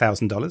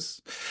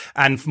 $13,000.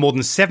 And for more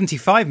than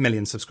 75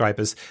 million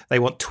subscribers, they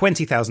want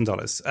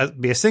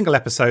 $20,000. Be a single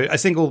episode, a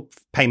single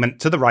payment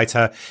to the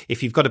writer.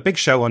 If you've got a big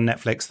show on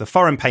Netflix, the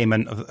foreign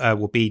payment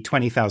will be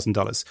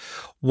 $20,000.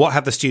 What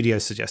have the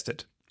studios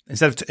suggested?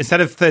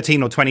 Instead of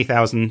 13 or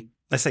 20,000,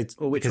 let's say.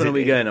 Well, which one are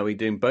we going? Are we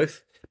doing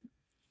both?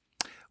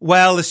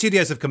 Well, the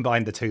studios have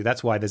combined the two.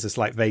 That's why there's a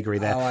slight vagary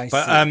there. Oh, I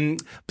see.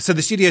 So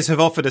the studios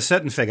have offered a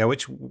certain figure,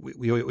 which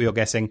you're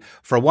guessing,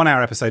 for a 1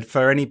 hour episode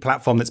for any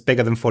platform that's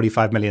bigger than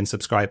 45 million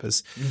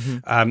subscribers.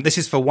 Mm-hmm. This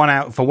is for 1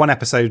 hour, a 1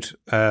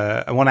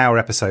 hour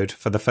episode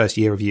for the first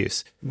year of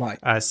use. Right.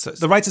 So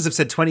the writers have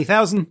said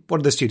 20,000. What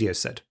have the studios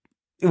said?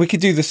 We could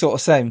do the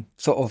same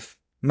sort of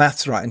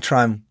maths, right, and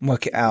try and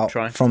work it out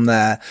from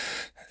there.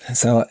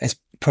 So it's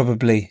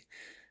probably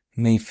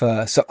me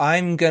first. So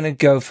I'm going to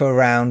go for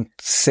around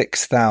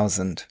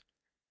 6,000.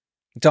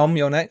 Dom,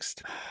 you're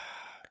next.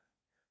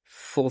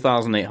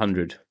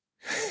 4,800.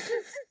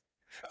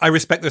 I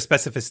respect the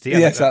specificity.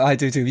 Yes, I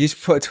do too. You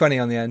should put a 20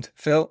 on the end.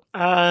 Phil?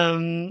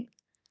 I'm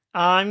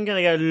going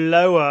to go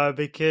lower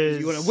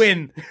because... You want to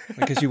win.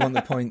 Because you want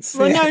the points.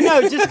 Well,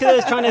 no, just because I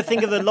was trying to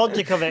think of the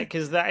logic of it,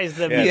 because that is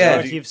the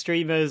majority of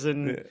streamers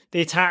and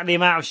the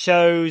amount of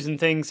shows and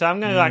things. So I'm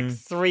going to like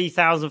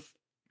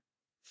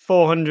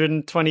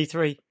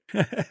 3,423.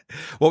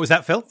 What was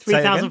that, Phil?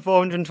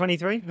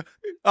 3,423.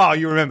 Oh,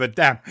 you remember.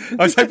 Damn.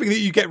 I was hoping that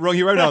you get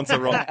your own answer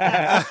wrong.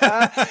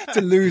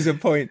 To lose a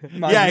point.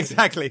 Yeah,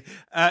 exactly.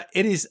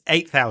 It is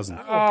 8,000.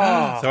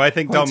 Oh. So I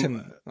think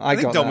Dom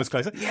was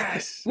closer.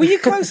 Yes. Were you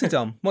closer,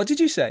 Dom? What did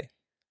you say?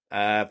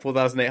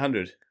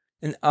 4,800.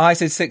 And I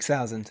said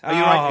 6,000. Oh,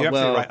 you're right. You're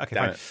absolutely right.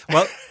 Okay,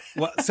 fine.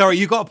 Well, sorry,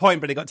 you got a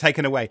point, but it got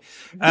taken away.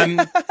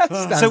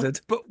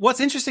 Standard. But what's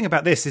interesting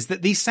about this is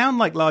that these sound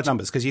like large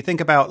numbers because you think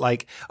about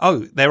like,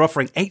 they're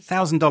offering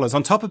 $8,000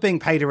 on top of being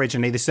paid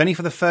originally. This is only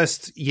for the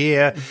first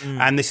year,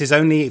 and this is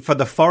only for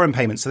the foreign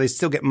payments, so they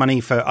still get money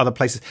for other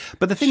places.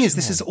 But the thing is,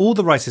 this is all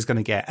the writers going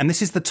to get, and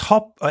this is the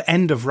top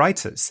end of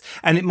writers,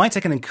 and it might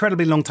take an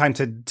incredibly long time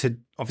to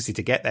obviously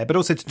to get there, but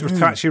also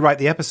to actually write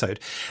the episode.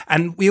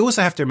 And we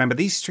also have to remember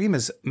these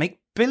streamers make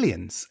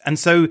billions, and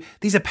so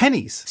these are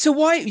pennies. So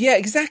why? Yeah,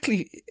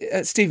 exactly,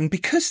 Stephen.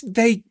 Because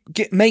they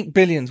make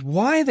billions.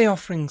 Why are they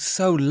offering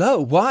so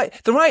low? Why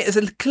the writers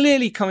are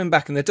clearly coming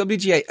back, and the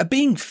WGA are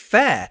being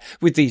fair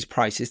with these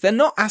prices. They're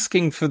not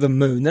asking for the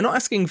moon. They're not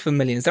asking for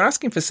millions. They're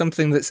asking for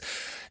something that's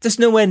just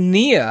nowhere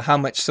near how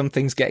much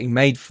something's getting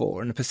made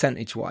for, and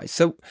percentage wise.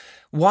 So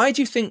why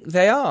do you think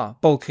they are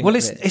bulking? Well,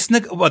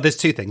 there's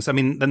two things. I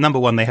mean, the number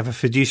one, they have a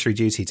fiduciary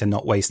duty to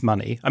not waste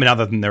money. I mean,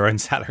 other than their own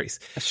salaries.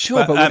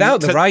 Sure, but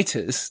without the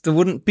writers, there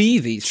wouldn't be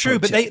these True,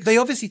 projects. But they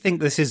obviously think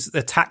this is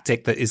a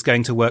tactic that is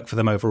going to work for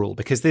them overall,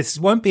 because this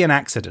won't be an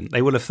accident.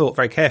 They will have thought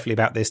very carefully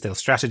about this. They'll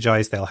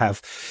strategize. They'll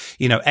have,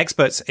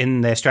 experts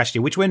in their strategy,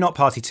 which we're not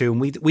party to, and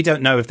we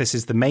don't know if this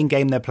is the main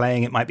game they're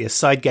playing. It might be a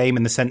side game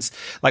in the sense,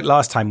 like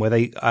last time, where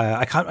they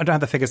I don't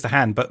have the figures to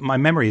hand, but my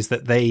memory is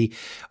that they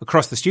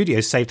across the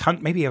studios saved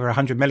maybe over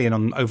 100 million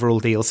on overall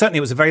deals. Certainly,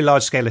 it was a very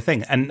large scale of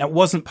thing, and that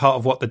wasn't part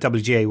of what the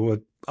WGA were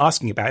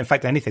asking about. In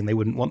fact, anything, they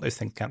wouldn't want those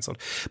things cancelled.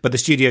 But the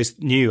studios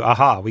knew,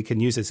 we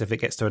can use this if it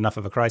gets to enough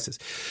of a crisis.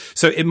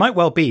 So it might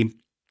well be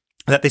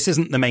that this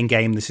isn't the main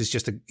game. This is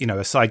just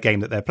a side game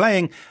that they're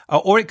playing,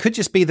 or it could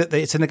just be that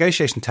it's a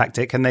negotiation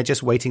tactic and they're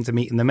just waiting to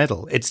meet in the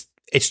middle. It's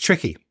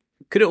tricky.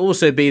 Could it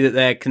also be that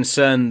they're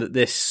concerned that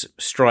this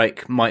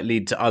strike might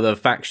lead to other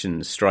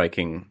factions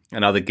striking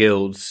and other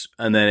guilds,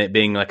 and then it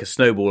being like a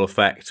snowball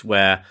effect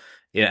where,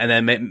 and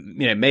then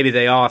maybe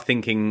they are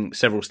thinking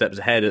several steps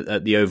ahead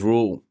at the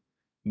overall,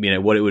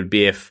 what it would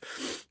be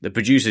if the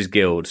Producers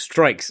Guild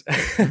strikes,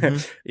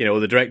 or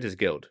the Directors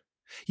Guild.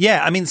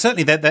 Yeah, I mean,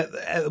 certainly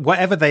that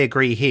whatever they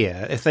agree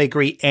here, if they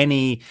agree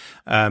any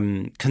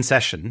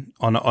concession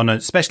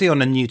especially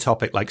on a new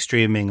topic like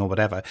streaming or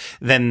whatever,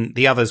 then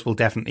the others will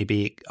definitely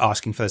be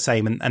asking for the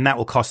same, and that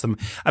will cost them.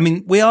 I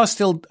mean,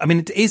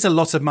 it is a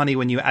lot of money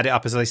when you add it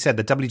up. As I said,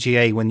 the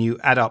WGA, when you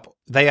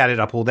they added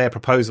up all their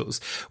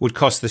proposals, would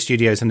cost the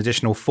studios an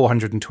additional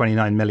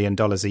 $429 million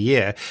a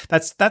year.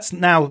 That's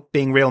now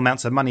being real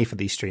amounts of money for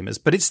these streamers,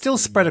 but it's still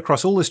spread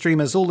across all the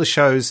streamers, all the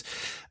shows.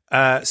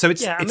 So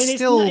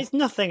it's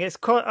nothing. It's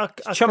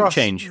chump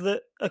change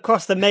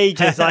across the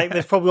majors. Like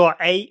there's probably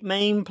 8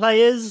 main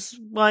players,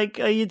 like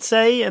you'd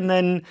say, and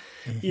then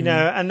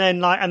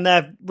and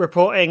they're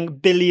reporting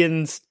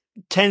billions,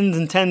 tens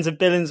and tens of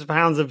billions of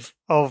pounds of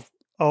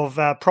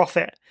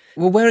profit.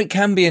 Well, where it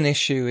can be an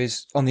issue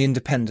is on the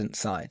independent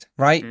side,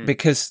 right?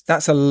 Because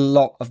that's a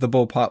lot of the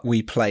ballpark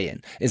we play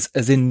in. Is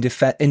as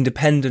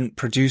independent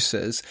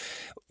producers,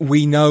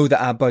 we know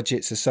that our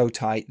budgets are so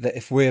tight that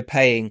if we're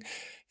paying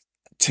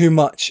too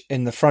much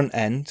in the front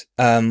end,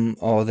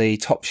 or the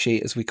top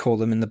sheet, as we call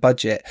them in the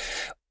budget,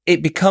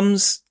 it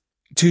becomes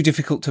too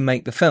difficult to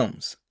make the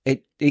films.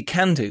 It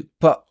can do,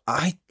 but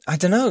I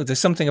don't know. There's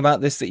something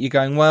about this that you're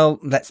going, well,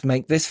 let's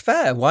make this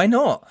fair. Why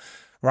not?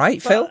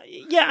 Right, Phil?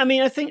 Yeah, I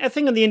mean, I think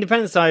on the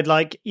independent side,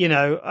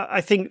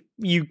 I think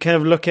you kind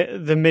of look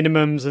at the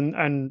minimums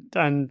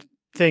and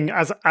thing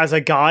as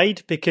a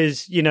guide,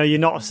 because you're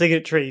not a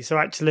signatory, so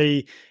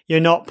actually you're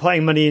not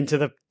putting money into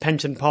the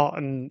pension pot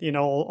and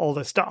all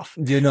the stuff.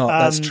 You're not.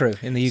 That's true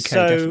in the UK.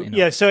 So definitely not.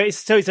 yeah, so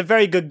it's a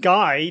very good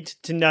guide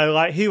to know,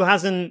 like, who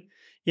hasn't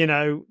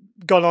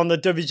gone on the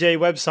WGA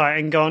website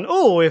and gone,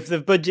 oh, if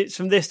the budget's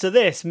from this to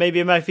this,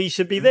 maybe my fee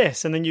should be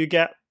this, and then you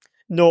get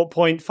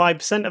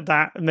 0.5% of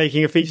that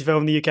making a feature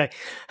film in the UK.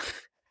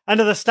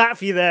 Another stat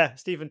for you there,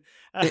 Stephen.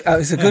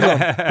 It's a good one.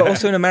 But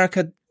also in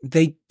America,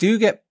 they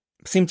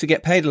seem to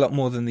get paid a lot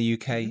more than the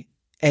UK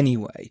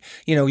anyway.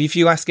 If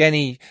you ask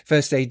any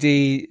first AD,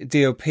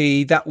 DOP,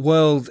 that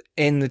world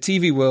in the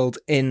TV world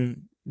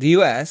in the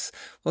US,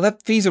 well, their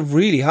fees are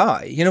really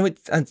high,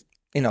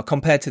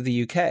 compared to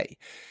the UK.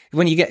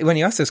 When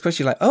you ask those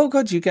questions, you're like, oh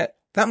God, you get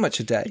that much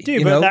a day. You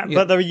do,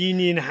 but the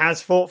union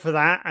has fought for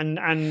that and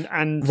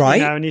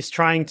right? And is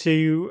trying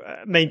to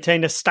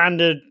maintain a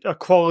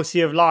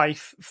quality of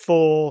life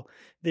for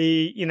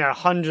the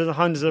hundreds and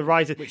hundreds of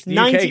writers, which the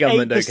UK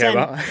government don't care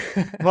about.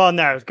 Well,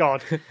 no,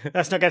 God,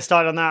 let's not get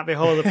started on that. Be a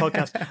whole other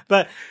podcast.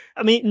 But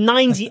I mean,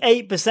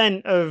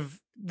 98% of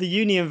the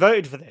union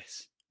voted for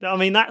this. I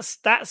mean, that's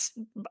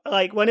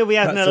like, whenever we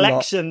had an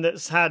election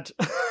that's had,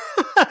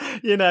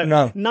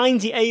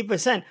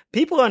 98%,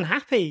 people are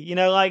unhappy.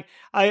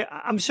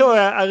 I'm sure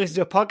I listened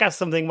to a podcast,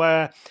 something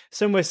where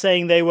someone was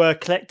saying they were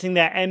collecting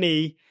their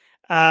Emmy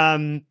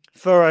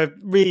for a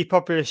really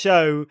popular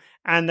show,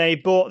 and they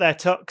bought their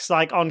tux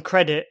on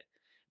credit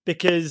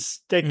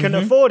because they couldn't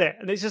afford it.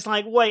 And it's just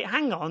like, wait,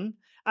 hang on.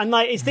 And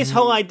it's this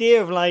whole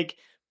idea of maybe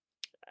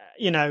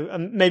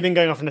I'm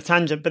going off on a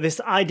tangent, but this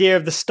idea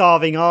of the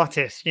starving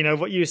artist,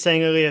 what you were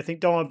saying earlier, I think,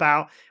 Dom,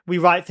 about we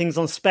write things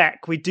on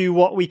spec, we do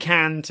what we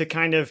can to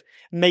kind of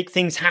make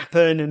things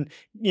happen. And,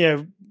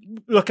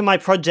 look at my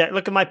project,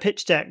 look at my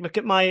pitch deck, look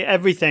at my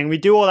everything. We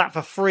do all that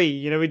for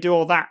free. We do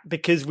all that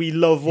because we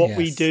love what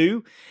we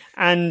do.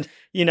 And,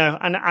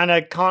 and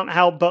I can't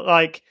help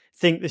but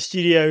think the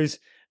studios,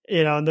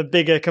 and the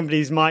bigger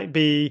companies might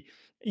be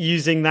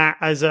using that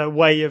as a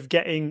way of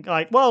getting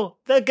well,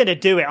 they're going to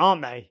do it,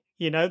 aren't they?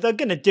 They're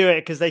going to do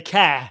it because they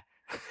care.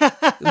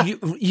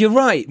 You're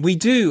right. We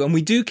do. And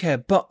we do care.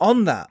 But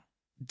on that,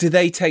 do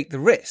they take the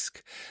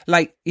risk?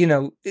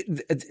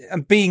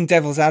 Being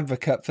devil's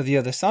advocate for the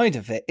other side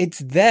of it, it's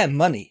their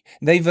money.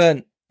 They've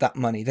earned that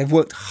money. They've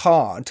worked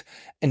hard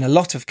in a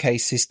lot of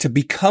cases to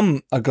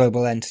become a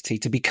global entity,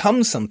 to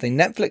become something.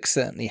 Netflix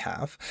certainly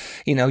have.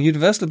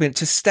 Universal have been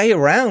to stay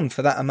around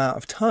for that amount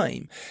of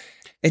time.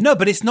 No,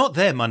 but it's not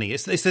their money.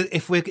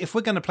 If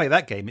we're going to play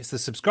that game, it's the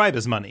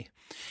subscribers' money.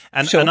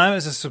 And sure. And I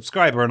was a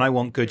subscriber, and I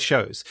want good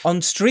shows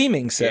on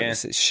streaming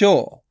services.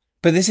 Sure,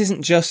 but this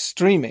isn't just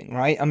streaming,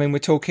 right? I mean, we're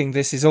talking.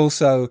 This is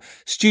also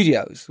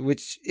studios,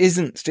 which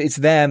isn't. It's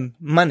their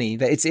money.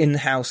 That it's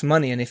in-house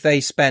money, and if they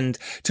spend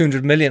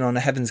 200 million on a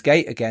Heaven's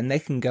Gate again, they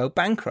can go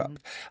bankrupt.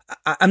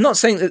 I'm not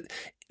saying that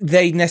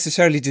they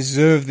necessarily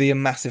deserve the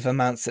massive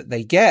amounts that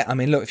they get. I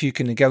mean, look, if you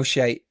can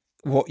negotiate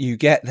what you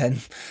get, then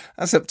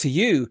that's up to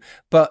you.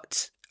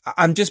 But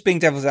I'm just being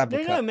devil's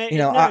advocate.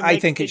 I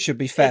think it should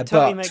be fair,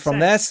 totally, but from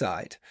their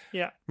side,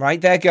 right,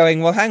 they're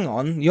going, well, hang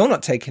on, you're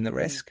not taking the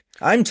risk.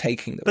 I'm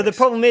taking the risk. But the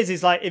problem is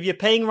if you're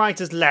paying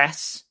writers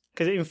less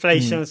because of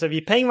inflation and stuff.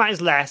 You're paying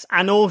writers less,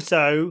 and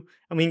also,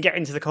 and we can get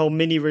into the whole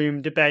mini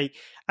room debate,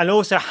 and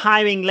also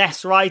hiring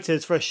less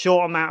writers for a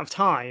short amount of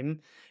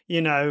time,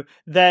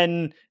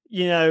 then,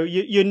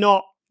 you're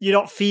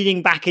not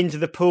feeding back into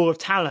the pool of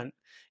talent.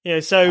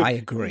 So I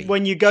agree.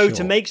 When you go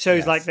to make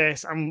shows like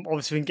this, and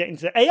obviously we can get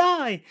into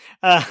AI,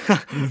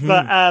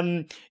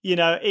 but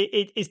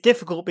it's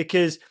difficult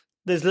because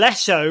there's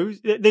less shows,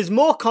 there's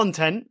more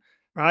content,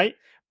 right?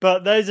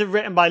 But those are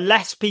written by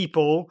less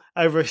people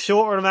over a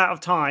shorter amount of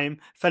time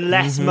for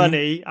less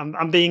money.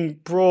 I'm being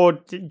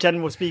broad,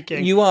 general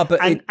speaking. You are, but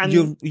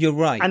you're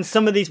right. And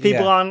some of these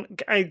people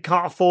can't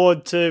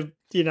afford to,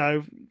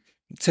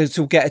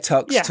 to get a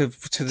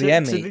tux to the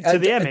Emmy. To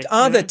the Emmy.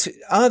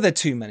 Are there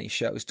too many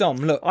shows? Dom,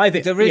 look, I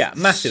think there is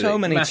massively, so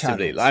many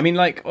massively. channels. I mean,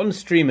 like on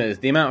streamers,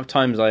 the amount of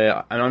times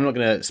and I'm not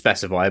going to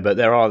specify, but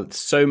there are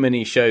so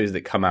many shows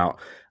that come out,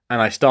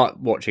 and I start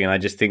watching, and I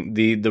just think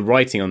the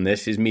writing on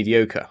this is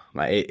mediocre.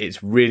 Like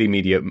it's really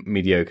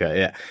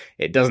mediocre.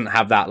 It doesn't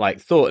have that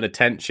like thought and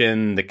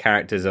attention. The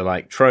characters are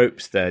like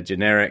tropes. They're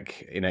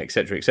generic, et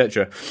cetera, et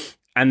cetera.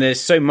 And there's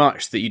so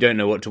much that you don't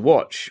know what to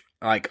watch.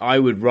 Like I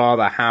would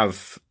rather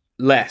have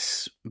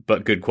less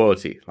but good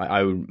quality. Like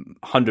I would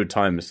 100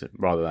 times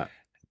rather that.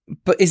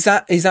 But is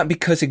that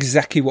because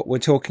exactly what we're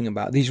talking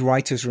about? These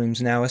writers'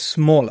 rooms now are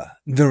smaller.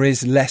 There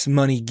is less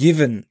money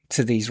given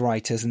to these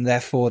writers, and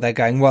therefore they're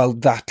going, well,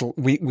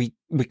 we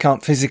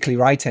can't physically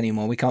write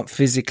anymore. We can't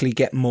physically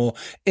get more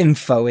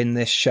info in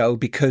this show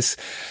because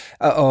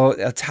or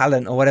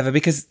talent or whatever,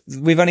 because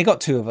we've only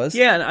got two of us.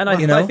 Yeah, and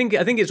I think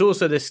it's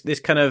also this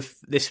kind of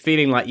this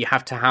feeling like you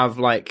have to have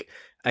like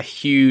a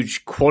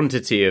huge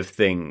quantity of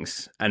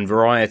things and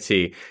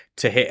variety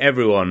to hit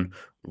everyone,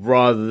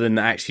 rather than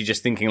actually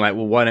just thinking like,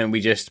 well, why don't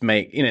we just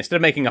make, instead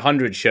of making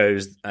 100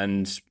 shows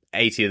and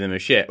 80 of them are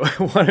shit,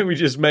 why don't we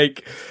just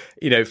make,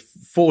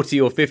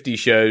 40 or 50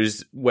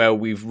 shows where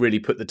we've really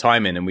put the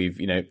time in, and we've,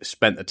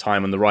 spent the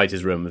time on the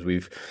writers' rooms.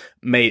 We've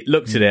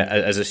looked at it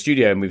as a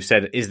studio, and we've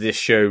said, is this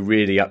show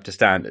really up to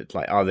standard?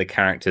 Like, are the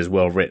characters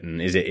well written?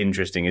 Is it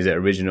interesting? Is it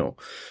original?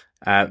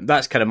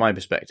 That's kind of my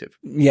perspective.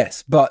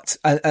 Yes, but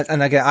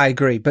and again, I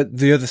agree. But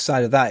the other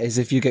side of that is,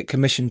 if you get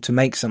commissioned to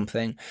make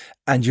something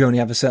and you only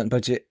have a certain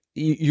budget,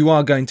 you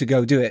are going to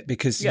go do it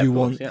because you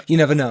want. You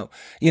never know.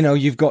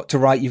 You've got to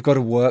write. You've got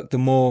to work. The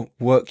more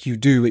work you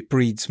do, it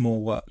breeds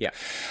more work. Yeah.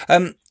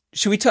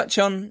 Should we touch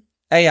on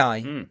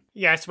AI?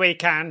 Yes, we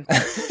can.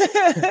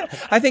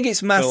 I think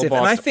it's massive,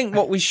 and I think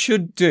what we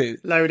should do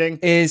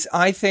is,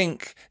 I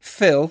think,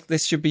 Phil,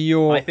 this should be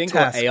your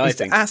task, is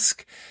to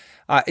ask.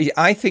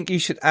 I think you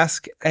should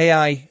ask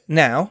AI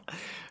now,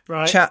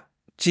 right? Chat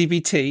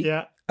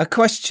GBT, a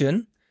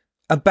question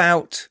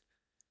about.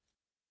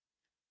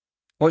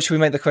 What should we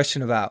make the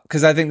question about?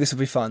 Because I think this will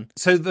be fun.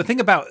 So the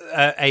thing about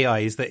AI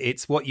is that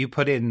it's what you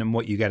put in and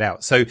what you get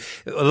out. So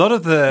a lot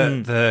of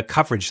the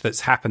coverage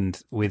that's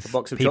happened with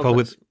people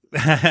with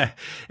a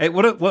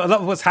lot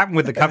of what's happened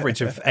with the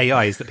coverage of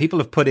AI is that people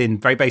have put in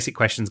very basic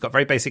questions, got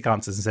very basic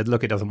answers, and said,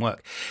 look, it doesn't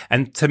work.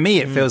 And to me,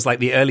 it feels like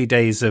the early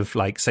days of,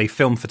 like, say,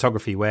 film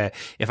photography, where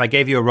if I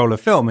gave you a roll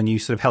of film and you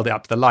sort of held it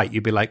up to the light,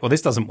 you'd be like, well,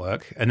 this doesn't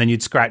work. And then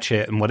you'd scratch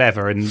it and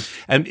whatever. And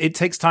it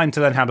takes time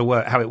to learn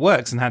how it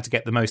works and how to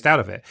get the most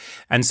out of it.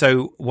 And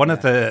so one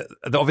of the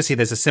obviously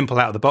there's a simple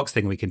out of the box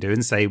thing we can do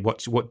and say,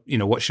 what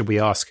should we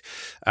ask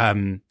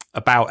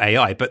about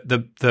AI? But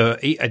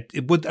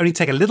it would only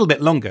take a little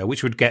bit longer,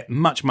 which would get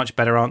much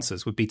better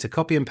answers, would be to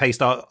copy and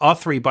paste our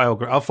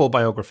four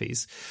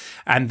biographies,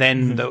 and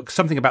then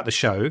something about the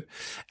show,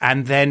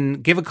 and then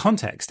give a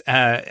context.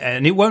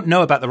 And it won't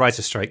know about the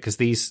writer's strike, because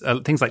these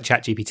things like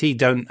ChatGPT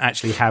don't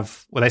actually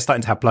have, well, they're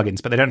starting to have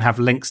plugins, but they don't have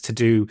links to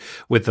do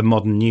with the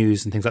modern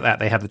news and things like that.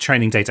 They have the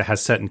training data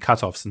has certain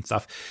cutoffs and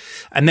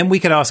stuff. And then we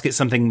could ask it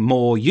something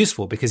more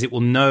useful, because it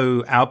will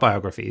know our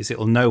biographies. It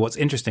will know what's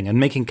interesting, and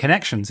making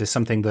connections is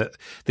something that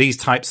these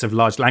types of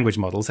large language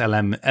models,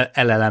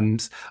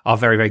 LLMs, are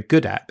very, very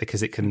good at,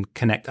 because it can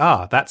connect.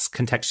 That's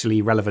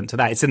contextually relevant to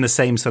that. It's in the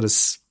same sort of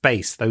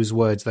space. Those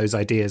words, those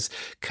ideas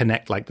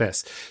connect like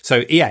this.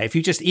 So yeah, if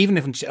you just, even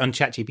if on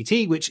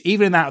ChatGPT, which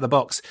even out of the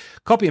box,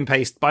 copy and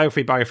paste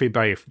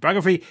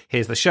biography,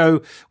 here's the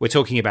show. We're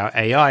talking about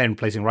AI and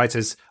replacing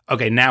writers.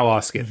 Okay, now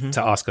ask it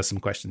to ask us some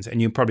questions,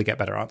 and you'll probably get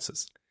better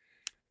answers.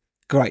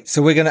 Great.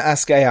 So we're going to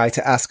ask AI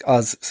to ask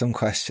us some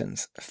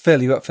questions.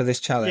 Phil, you up for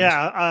this challenge?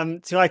 Yeah.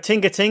 So I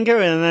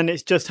tinker and then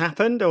it's just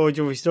happened, or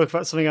do we talk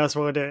about something else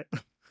while I do it?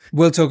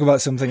 We'll talk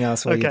about something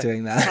else while you're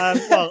doing that.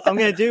 Well, I'm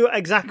going to do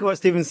exactly what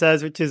Stephen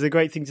says, which is a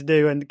great thing to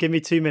do, and give me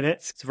 2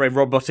 minutes. It's a very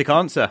robotic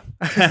answer.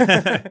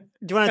 Do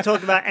you want to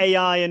talk about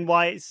AI and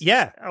why it's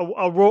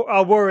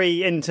a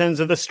worry in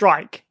terms of the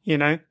strike,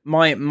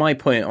 My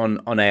point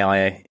on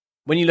AI,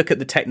 when you look at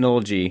the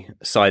technology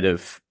side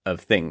of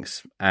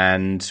things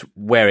and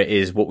where it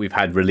is, what we've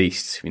had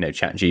released,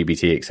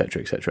 ChatGPT, et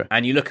cetera,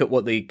 and you look at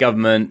what the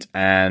government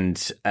and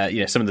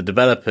some of the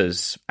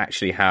developers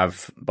actually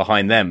have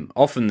behind them,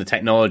 often the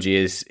technology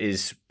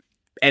is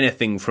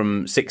anything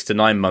from 6 to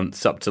 9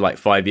 months up to like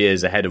 5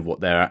 years ahead of what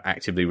they're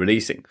actively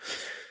releasing.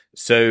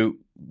 So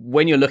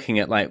when you're looking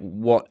at like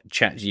what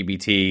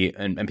ChatGPT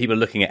and people are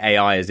looking at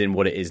AI as in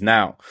what it is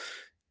now,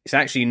 it's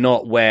actually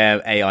not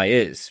where AI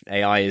is.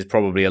 AI is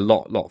probably a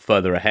lot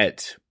further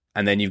ahead.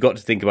 And then you've got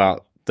to think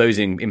about those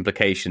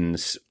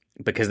implications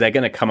because they're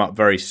going to come up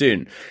very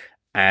soon.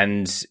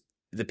 And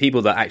the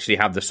people that actually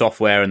have the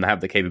software and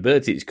have the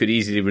capabilities could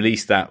easily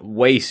release that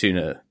way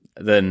sooner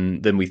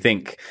than we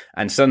think.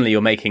 And suddenly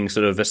you're making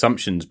sort of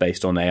assumptions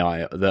based on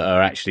AI that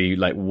are actually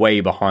like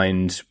way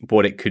behind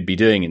what it could be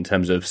doing in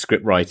terms of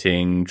script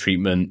writing,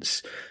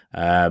 treatments,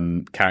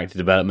 character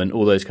development,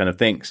 all those kind of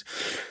things.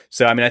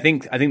 So, I mean, I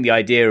think the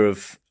idea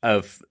of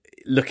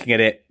looking at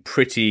it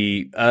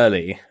pretty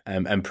early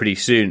and pretty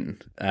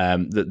soon,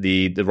 that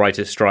the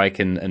writers' strike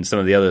and some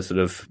of the other sort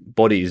of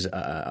bodies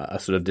are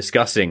sort of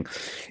discussing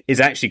is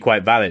actually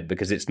quite valid,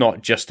 because it's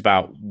not just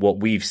about what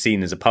we've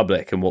seen as a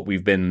public and what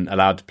we've been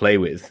allowed to play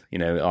with, you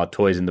know, our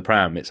toys in the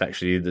pram. It's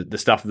actually the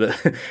stuff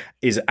that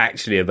is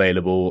actually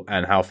available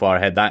and how far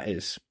ahead that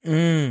is.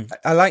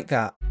 I like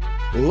that.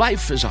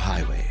 Life is a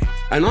highway,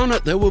 and on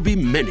it there will be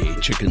many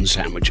chicken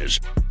sandwiches.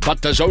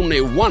 But there's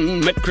only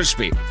one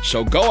McCrispy.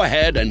 So go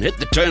ahead and hit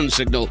the turn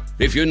signal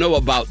if you know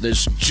about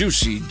this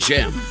juicy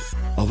gem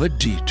of a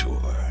detour.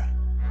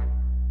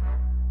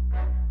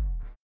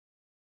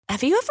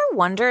 Have you ever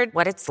wondered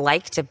what it's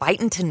like to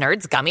bite into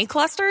Nerds gummy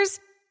clusters?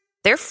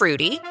 They're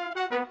fruity.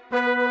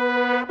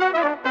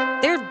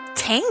 They're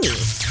tangy.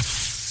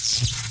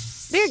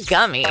 They're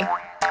gummy.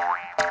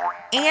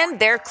 And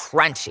they're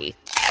crunchy.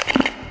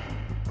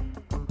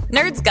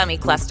 Nerds Gummy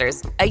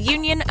Clusters, a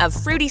union of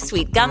fruity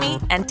sweet gummy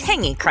and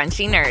tangy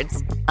crunchy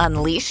nerds.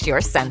 Unleash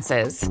your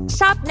senses.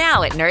 Shop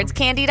now at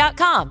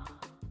nerdscandy.com.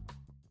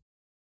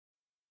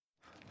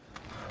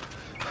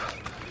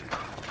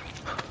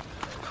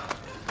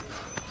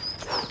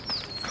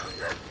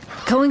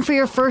 Going for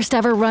your first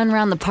ever run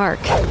around the park.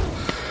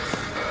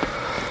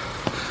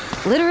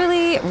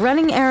 Literally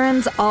running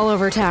errands all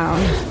over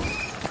town.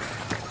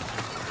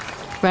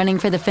 Running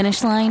for the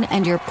finish line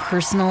and your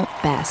personal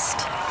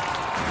best.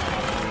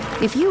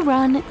 If you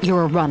run,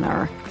 you're a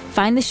runner.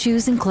 Find the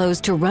shoes and clothes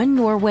to run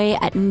your way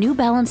at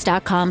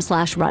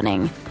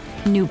newbalance.com/running.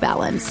 New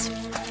Balance.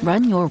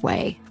 Run your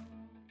way.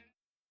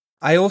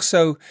 I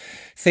also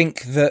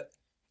think that,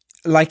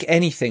 like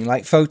anything,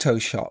 like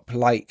Photoshop,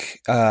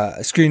 like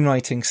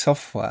screenwriting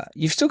software,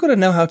 you've still got to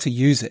know how to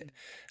use it.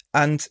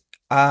 And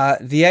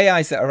the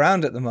AIs that are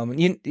around at the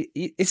moment,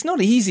 it's not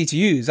easy to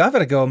use. I've had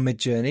to go on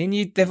Midjourney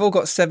and they've all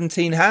got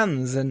 17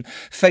 hands and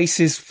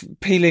faces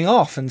peeling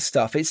off and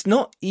stuff. It's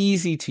not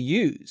easy to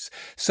use.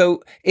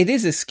 So it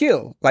is a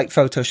skill like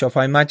Photoshop.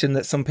 I imagine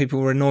that some people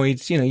were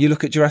annoyed. You know, you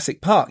look at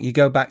Jurassic Park, you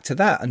go back to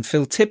that and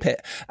Phil Tippett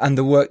and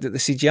the work that the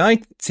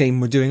CGI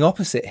team were doing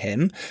opposite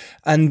him.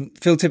 And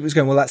Phil Tippett was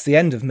going, well, that's the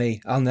end of me.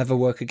 I'll never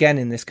work again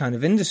in this kind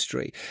of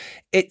industry.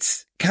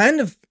 It's kind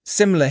of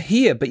similar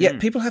here, but yet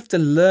people have to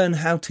learn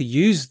how to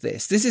use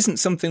this. This isn't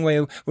something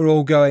where we're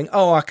all going,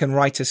 oh, I can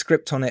write a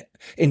script on it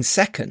in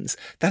seconds.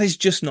 That is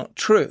just not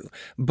true.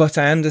 But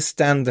I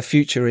understand the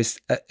future is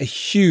a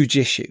huge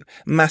issue,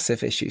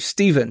 massive issue.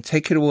 Stephen,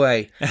 take it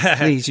away,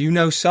 please. You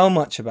know so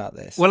much about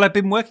this. Well, I've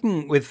been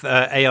working with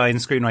AI in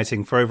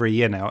screenwriting for over a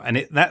year now,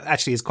 and that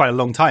actually is quite a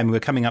long time. We're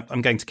coming up,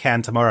 I'm going to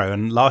Cannes tomorrow,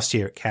 and last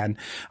year at Cannes,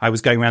 I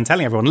was going around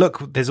telling everyone,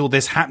 look, there's all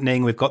this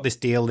happening, we've got this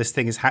deal, this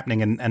thing is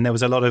happening, and there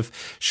was a lot of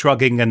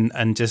shrugging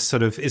and just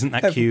sort of, isn't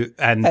that cute?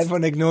 And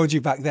everyone ignored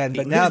you back then,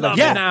 but now they're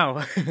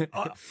now.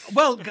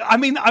 Well, I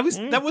mean,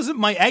 that wasn't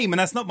my aim, and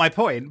that's not my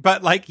point.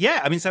 But like,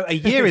 yeah, I mean, so a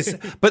year is.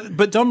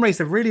 But Dom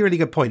raised a really, really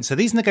good point. So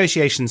these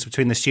negotiations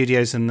between the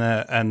studios and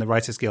the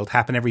Writers Guild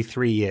happen every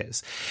 3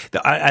 years,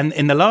 and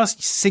in the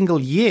last single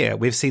year,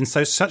 we've seen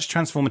such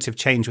transformative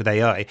change with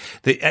AI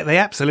that they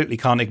absolutely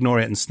can't ignore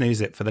it and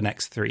snooze it for the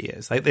next 3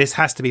 years. This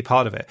has to be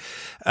part of it.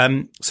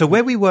 So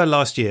where we were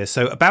last year,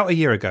 so about a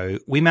year ago,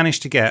 we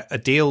managed to get a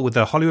deal with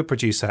a Hollywood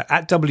producer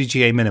at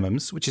WGA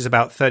minimums, which is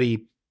about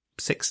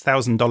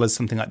 $36,000,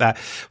 something like that,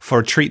 for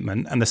a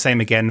treatment, and the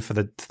same again for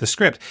the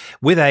script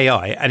with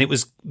AI. And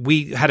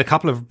we had a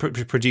couple of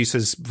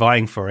producers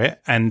vying for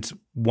it, and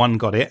one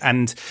got it.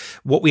 And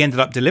what we ended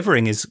up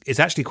delivering is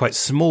actually quite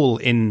small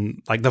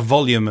in like the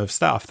volume of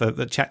stuff that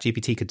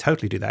ChatGPT could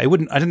totally do that. I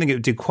don't think it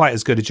would do quite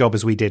as good a job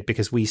as we did,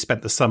 because we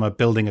spent the summer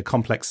building a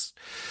complex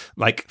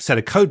like set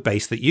of code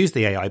base that used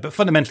the AI. But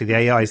fundamentally,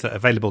 the AIs that are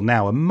available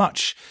now are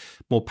much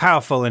more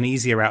powerful and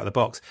easier out of the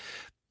box.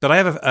 But I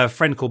have a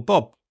friend called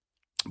Bob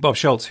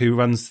Schultz, who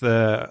runs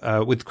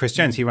with Chris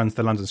Jones, he runs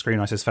the London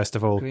Screenwriters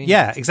Festival. Green.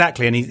 Yeah,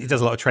 exactly. And he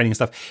does a lot of training and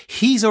stuff.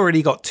 He's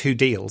already got 2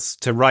 deals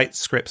to write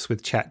scripts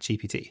with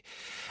ChatGPT.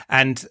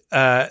 And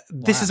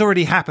this has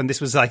already happened. This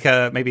was like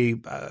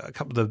maybe a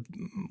couple of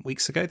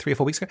weeks ago, 3 or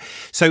 4 weeks ago.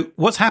 So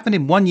what's happened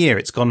in 1 year?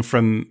 It's gone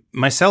from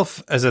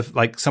myself as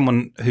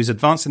someone who's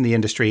advanced in the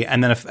industry,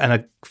 and then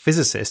a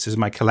physicist who's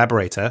my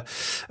collaborator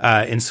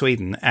in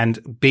Sweden,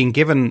 and being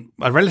given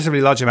a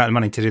relatively large amount of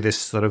money to do this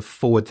sort of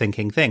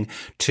forward-thinking thing,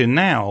 to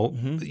now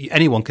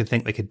anyone could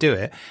think they could do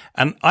it.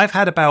 And I've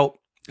had about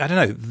I don't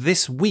know,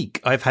 this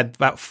week I've had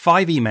about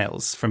 5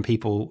 emails from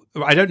people,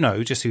 I don't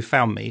know, just who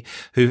found me,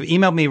 who've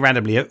emailed me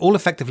randomly, all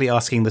effectively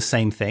asking the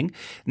same thing.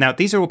 Now,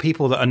 these are all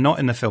people that are not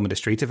in the film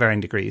industry to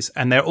varying degrees,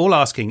 and they're all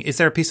asking, is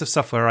there a piece of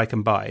software I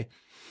can buy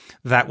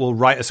that will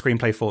write a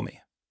screenplay for me?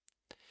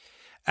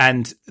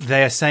 And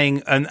they're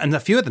saying, and a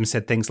few of them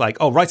said things like,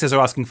 oh, writers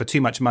are asking for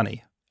too much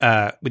money,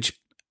 which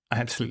I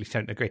absolutely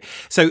don't agree.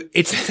 So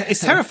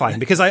it's terrifying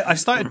because I've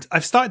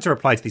started to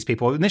reply to these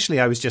people. Initially,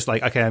 I was just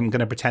like, okay, I'm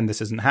going to pretend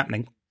this isn't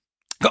happening.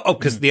 Oh,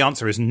 because the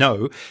answer is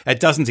no, it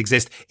doesn't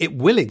exist. It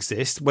will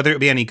exist. Whether it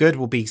be any good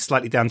will be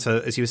slightly down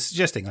to, as you were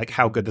suggesting, like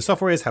how good the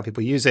software is, how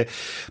people use it.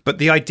 But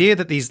the idea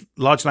that these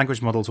large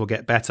language models will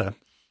get better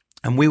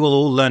and we will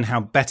all learn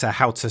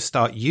how to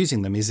start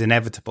using them is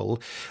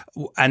inevitable.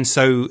 And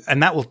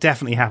that will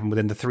definitely happen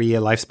within the 3-year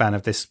lifespan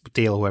of this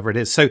deal, whoever it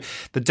is. So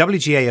the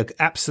WGA are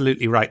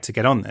absolutely right to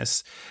get on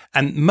this.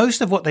 And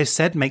most of what they've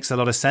said makes a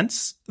lot of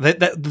sense.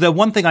 The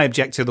one thing I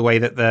object to the way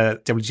that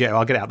the WGA,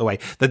 I'll get it out of the way,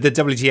 that the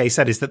WGA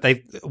said is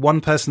that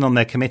one person on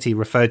their committee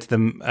referred to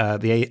them,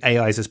 the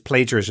AIs, as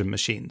plagiarism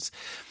machines.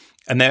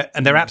 And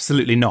they're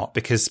absolutely not,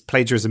 because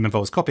plagiarism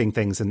involves copying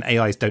things and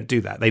AIs don't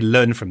do that. They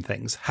learn from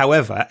things.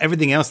 However,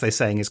 everything else they're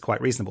saying is quite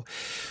reasonable.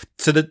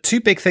 So the 2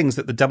 big things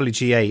that the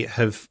WGA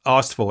have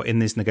asked for in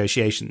these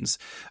negotiations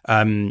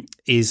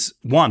is,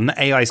 one,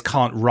 AIs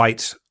can't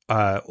write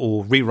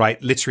or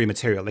rewrite literary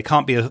material. They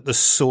can't be the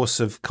source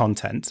of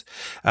content,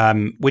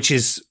 which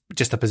is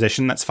just a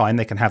position. That's fine.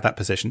 They can have that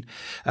position.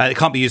 It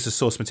can't be used as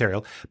source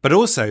material, but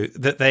also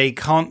that they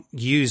can't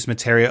use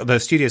material. The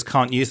studios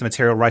can't use the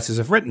material writers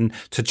have written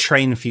to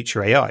train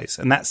future AIs.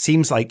 And that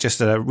seems like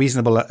just a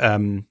reasonable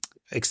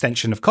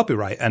extension of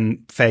copyright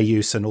and fair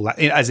use and all that,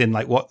 as in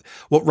like what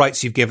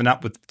rights you've given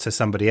up to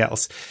somebody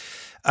else.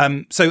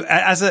 So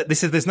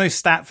there's no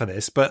stat for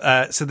this,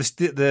 but so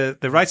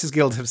the Writers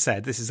Guild have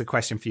said, this is a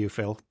question for you,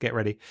 Phil. Get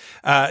ready.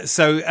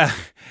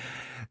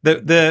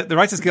 The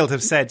Writers Guild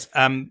have said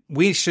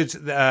we should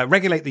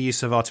regulate the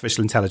use of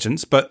artificial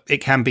intelligence, but it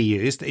can be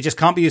used. It just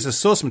can't be used as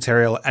source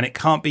material, and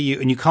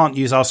you can't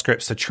use our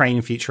scripts to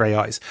train future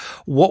AIs.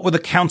 What were the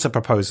counter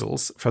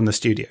proposals from the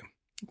studio?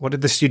 What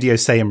did the studio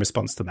say in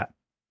response to that?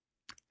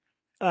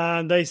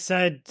 They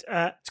said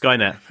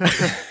Skynet.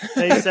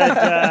 They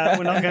said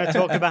we're not going to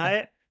talk about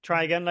it.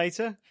 Try again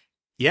later.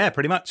 Yeah,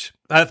 pretty much.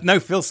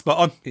 No, Phil's spot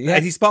on. Yeah.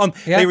 He's spot on.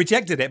 Yeah. They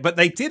rejected it, but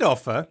they did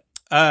offer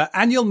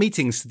annual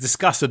meetings to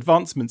discuss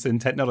advancements in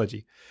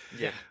technology.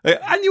 Yeah.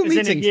 Annual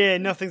meetings. In a year,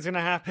 nothing's going to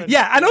happen.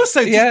 Yeah, and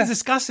also just to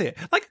discuss it.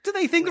 Like, do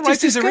they think the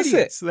writers are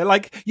idiots? They're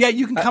like, yeah,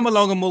 you can come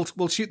along and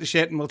we'll shoot the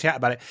shit and we'll chat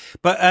about it.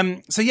 But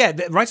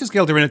the Writers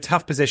Guild are in a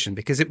tough position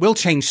because it will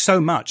change so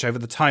much over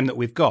the time that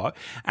we've got,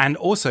 and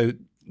also,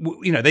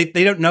 you know, they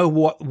don't know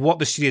what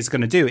the studio is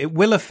going to do. It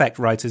will affect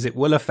writers. It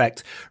will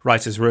affect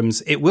writers'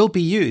 rooms. It will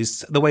be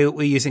used the way that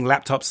we're using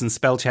laptops and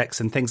spell checks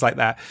and things like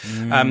that.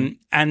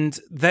 And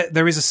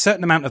there is a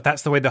certain amount of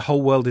that's the way the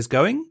whole world is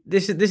going.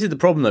 This is the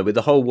problem, though, with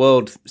the whole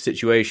world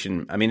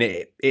situation. I mean,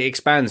 it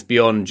expands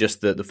beyond just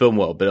the film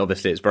world, but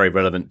obviously it's very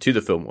relevant to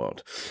the film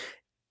world.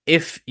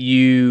 If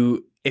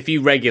you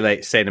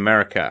regulate, say, in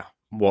America,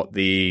 what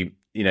the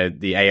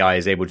AI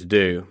is able to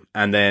do,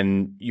 and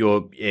then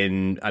you're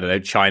in, I don't know,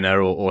 China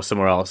or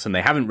somewhere else, and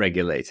they haven't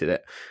regulated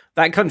it,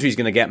 that country is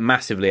going to get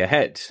massively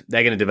ahead.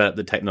 They're going to develop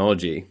the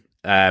technology.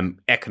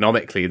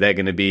 Economically, they're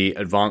going to be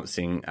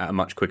advancing at a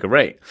much quicker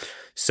rate.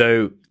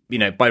 So, you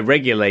know, by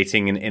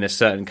regulating in a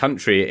certain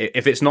country,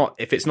 if it's not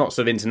sort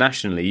of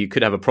internationally, you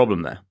could have a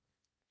problem there.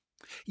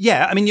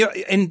 Yeah, I mean,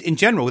 in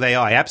general with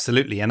AI,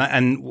 absolutely, and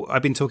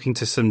I've been talking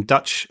to some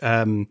Dutch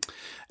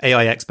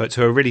AI experts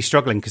who are really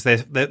struggling because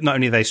they're not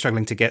only are they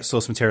struggling to get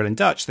source material in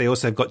Dutch, they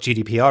also have got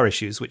GDPR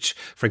issues, which,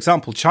 for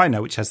example,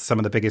 China, which has some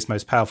of the biggest,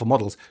 most powerful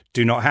models,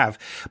 do not have.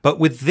 But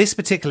with this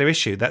particular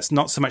issue, that's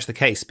not so much the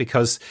case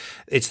because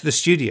it's the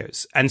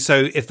studios, and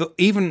so if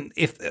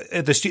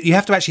you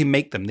have to actually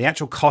make them, the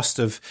actual cost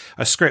of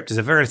a script is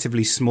a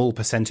relatively small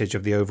percentage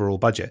of the overall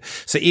budget.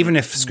 So even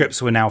if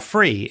scripts were now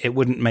free, it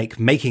wouldn't make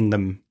making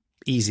them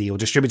easy or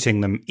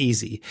distributing them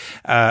easy,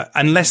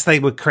 unless they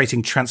were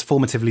creating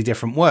transformatively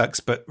different works.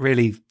 But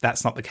really,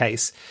 that's not the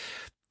case.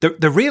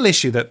 The real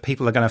issue that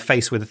people are going to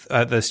face with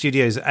the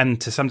studios, and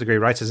to some degree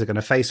writers are going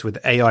to face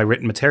with AI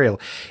written material,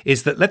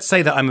 is that, let's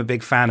say that I'm a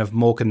big fan of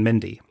Mork and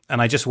Mindy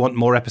and I just want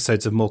more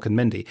episodes of Mork and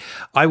Mindy.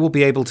 I will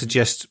be able to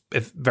just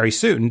very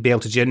soon be able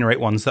to generate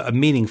ones that are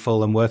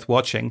meaningful and worth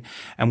watching.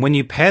 And when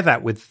you pair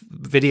that with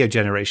video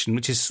generation,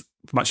 which is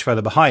much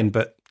further behind,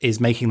 but is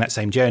making that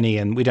same journey,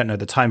 and we don't know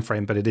the time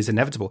frame, but it is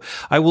inevitable.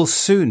 I will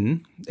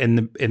soon, in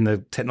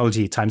the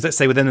technology times, let's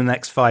say within the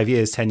next 5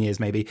 years, 10 years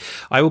maybe,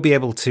 I will be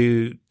able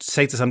to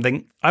say to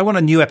something, I want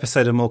a new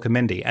episode of Mork and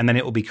Mindy, and then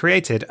it will be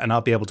created and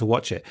I'll be able to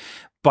watch it,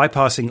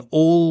 bypassing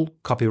all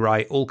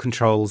copyright, all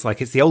controls.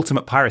 Like, it's the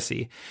ultimate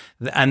piracy,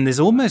 and there's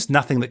almost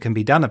nothing that can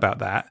be done about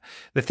that.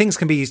 The things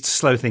can be used to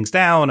slow things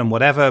down and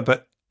whatever,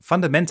 but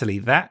fundamentally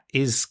that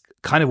is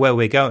kind of where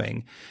we're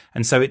going.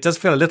 And so it does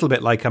feel a little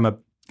bit like I'm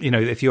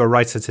if you're a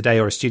writer today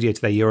or a studio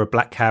today, you're a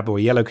black cab or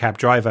a yellow cab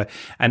driver,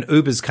 and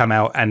Uber's come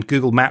out and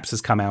Google Maps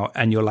has come out,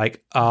 and you're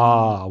like,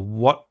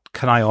 what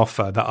can I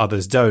offer that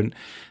others don't?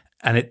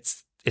 And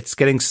it's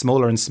getting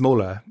smaller and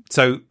smaller.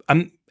 So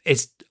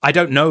I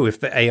don't know if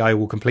the AI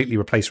will completely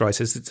replace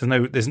writers.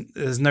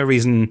 There's no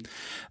reason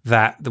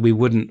that we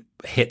wouldn't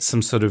hit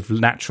some sort of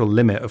natural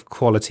limit of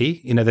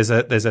quality. There's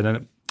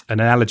an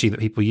analogy that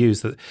people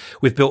use that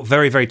we've built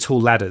very, very tall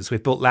ladders.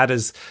 We've built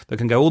ladders that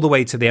can go all the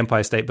way to the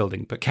Empire State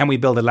Building, but can we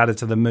build a ladder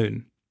to the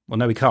moon? Well,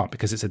 no, we can't,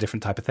 because it's a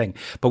different type of thing.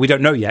 But we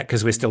don't know yet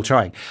because we're still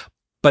trying.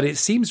 But it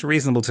seems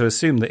reasonable to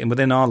assume that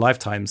within our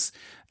lifetimes,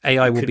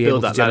 AI will be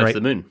able to generate ladder to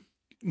the moon.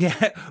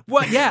 Yeah,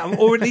 well, yeah,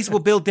 or at least we'll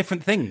build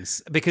different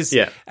things, because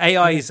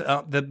AI is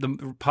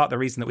the part of the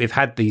reason that we've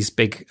had these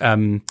big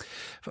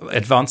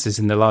advances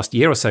in the last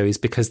year or so is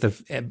because the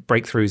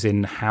breakthroughs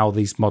in how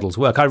these models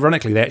work.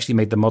 Ironically, they actually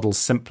made the models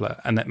simpler,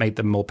 and that made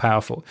them more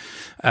powerful.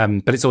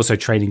 But it's also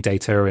training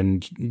data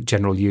and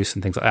general use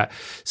and things like that.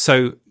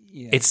 So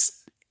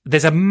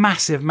there's a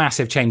massive,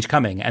 massive change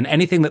coming, and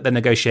anything that they're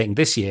negotiating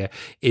this year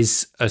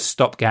is a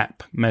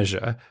stopgap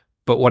measure.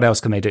 But what else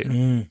can they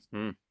do?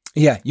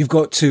 Yeah, you've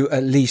got to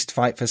at least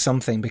fight for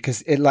something,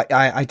 because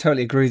I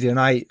totally agree with you. And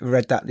I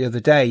read that the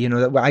other day,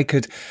 that I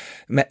could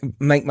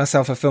make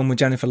myself a film with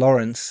Jennifer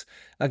Lawrence.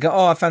 I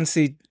go, I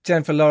fancy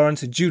Jennifer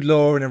Lawrence and Jude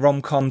Law in a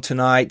rom-com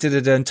tonight,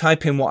 and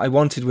type in what I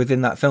wanted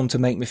within that film to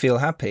make me feel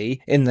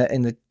happy in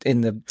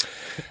the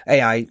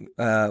AI,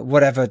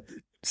 whatever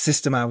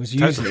system I was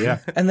using. Totally, yeah.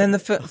 And then the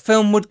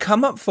film would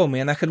come up for me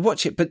and I could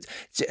watch it. But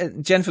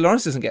Jennifer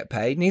Lawrence doesn't get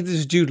paid, neither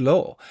does Jude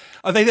Law.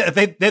 Oh, they're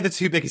the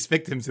two biggest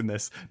victims in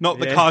this, not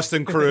the cast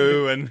and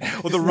crew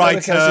or the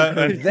writer.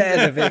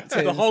 They're the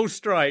victims. The whole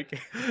strike.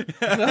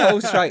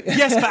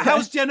 Yes, but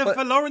how's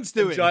Jennifer Lawrence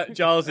doing?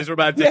 Giles is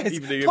romantic.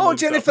 Yes, poor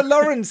Jennifer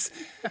Lawrence.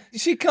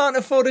 She can't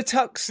afford a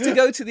tux to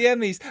go to the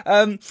Emmys.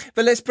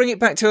 But let's bring it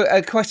back to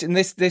a question.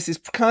 This is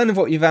kind of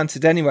what you've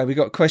answered anyway. We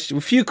got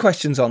a few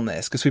questions on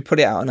this because we put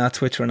it out on our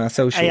Twitter and our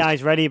socials.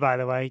 AI's ready, by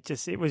the way.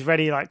 It was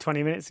ready like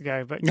 20 minutes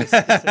ago, but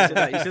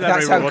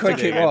that's how quick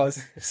it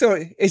was.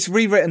 Sorry, it's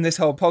rewritten this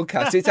whole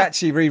podcast. It's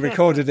actually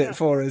re-recorded it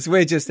for us.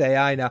 We're just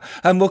AI now,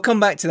 and we'll come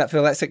back to that,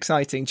 Phil. That's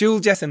exciting. Jules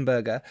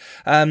Jessenberger,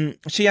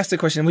 she asked a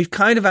question. We've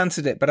kind of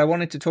answered it, but I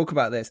wanted to talk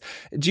about this.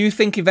 Do you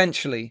think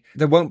eventually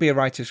there won't be a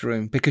writer's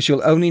room because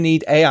you'll only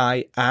need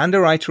AI and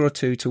a writer or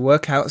two to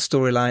work out a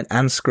storyline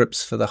and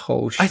scripts for the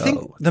whole show? I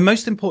think the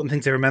most important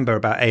thing to remember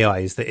about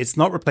AI is that it's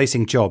not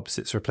replacing jobs,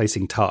 it's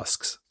replacing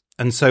tasks.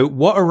 And so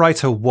what a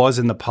writer was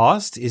in the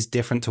past is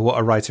different to what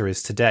a writer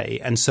is today.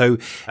 And so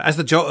as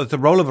the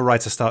role of a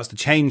writer starts to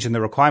change and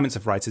the requirements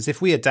of writers,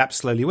 if we adapt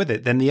slowly with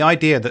it, then the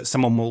idea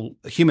that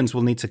humans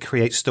will need to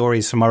create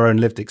stories from our own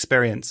lived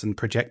experience and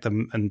project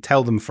them and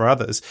tell them for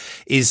others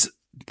is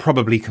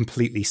probably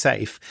completely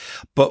safe.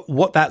 But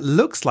what that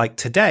looks like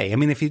today, I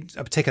mean, if you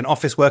take an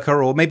office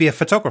worker or maybe a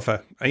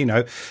photographer,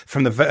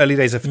 from the early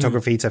days of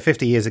photography to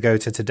 50 years ago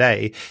to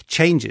today,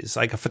 changes.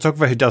 Like a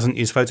photographer who doesn't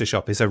use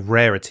Photoshop is a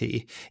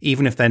rarity,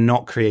 even if they're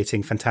not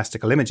creating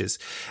fantastical images.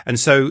 And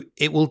so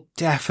it will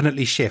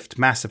definitely shift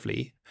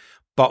massively,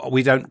 but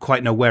we don't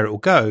quite know where it will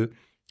go.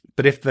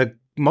 But if the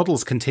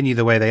models continue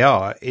the way they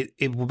are,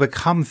 it will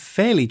become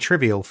fairly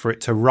trivial for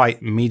it to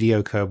write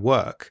mediocre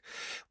work.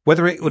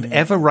 Whether it would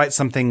ever write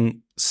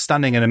something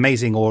stunning and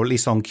amazing, or at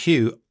least on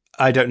cue,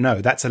 I don't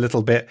know. That's a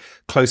little bit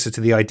closer to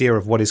the idea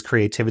of what is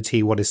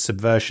creativity, what is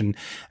subversion.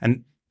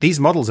 And these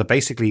models are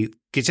basically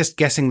just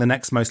guessing the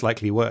next most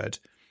likely word.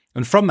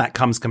 And from that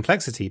comes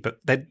complexity, but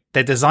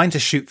they're designed to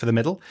shoot for the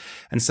middle.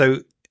 And so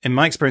in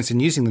my experience in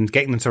using them,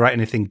 getting them to write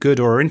anything good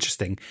or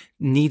interesting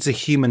needs a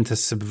human to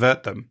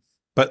subvert them.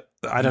 But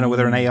I don't know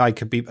whether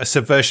a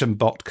subversion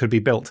bot could be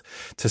built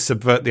to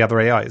subvert the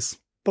other AIs.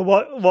 But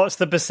what's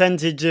the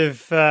percentage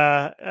of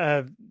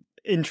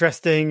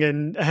interesting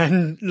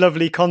and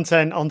lovely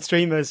content on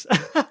streamers?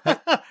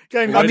 How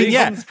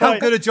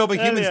good a job are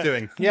humans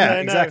doing? Yeah,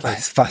 exactly.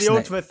 It's fascinating. The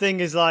ultimate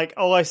thing is like,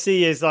 all I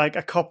see is like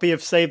a copy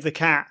of Save the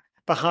Cat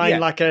behind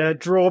like a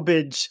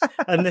drawbridge,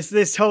 and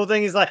this whole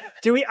thing is like,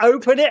 do we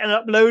open it and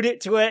upload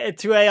it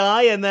to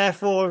AI, and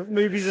therefore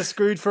movies are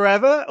screwed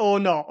forever, or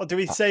not? Or do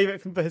we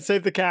save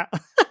the cat?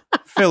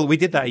 Phil, we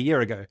did that a year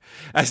ago.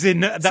 As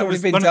in, that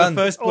was one of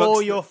the first books.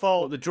 All your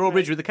fault. The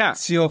drawbridge with the cat.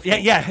 It's your fault.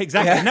 Yeah,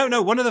 exactly. Yeah.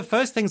 No. One of the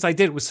first things I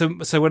did was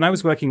so when I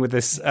was working with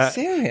this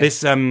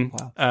physicist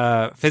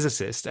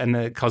and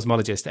the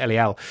cosmologist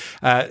Eliel,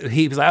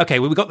 he was like, okay,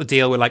 we got the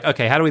deal. We're like,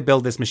 okay, how do we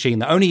build this machine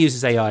that only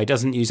uses AI,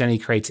 doesn't use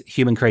any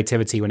human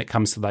creativity when it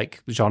comes to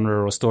like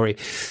genre or story?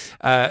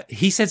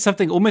 He said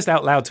something almost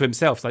out loud to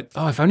himself, like,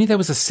 "Oh, if only there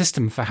was a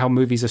system for how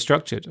movies are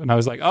structured." And I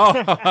was like,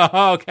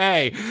 "Oh,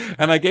 okay."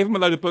 And I gave him a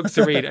load of books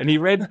to read, and he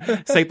read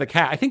Save the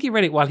Cat. I think he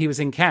read it while he was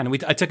in Cannes.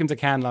 I took him to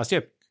Cannes last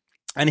year.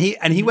 And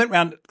he went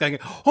around going,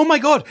 "Oh my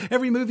God,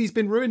 every movie's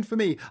been ruined for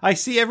me. I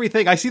see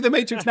everything. I see The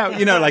Matrix now,"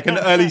 like an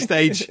early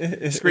stage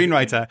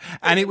screenwriter.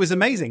 And it was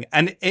amazing.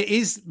 And it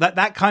is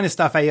that kind of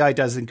stuff AI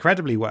does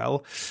incredibly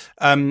well.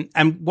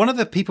 And one of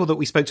the people that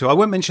we spoke to, I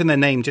won't mention their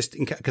name just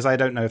because I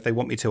don't know if they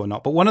want me to or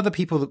not, but one of the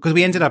people, because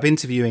we ended up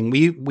interviewing,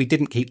 we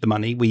didn't keep the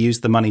money. We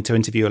used the money to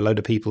interview a load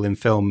of people in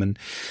film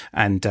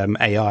and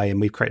AI.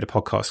 And we've created a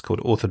podcast called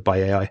Authored by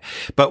AI.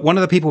 But one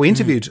of the people we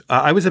interviewed,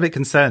 I was a bit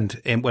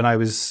concerned when I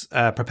was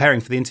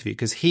preparing for the interview,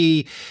 because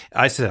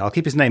I said, I'll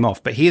keep his name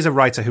off, but he is a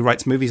writer who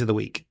writes movies of the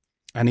week.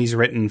 And he's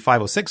written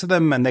 5 or 6 of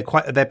them, and they're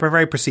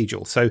very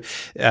procedural. So,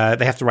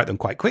 they have to write them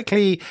quite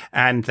quickly,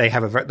 and they're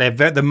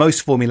the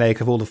most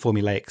formulaic of all the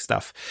formulaic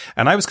stuff.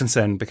 And I was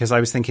concerned because I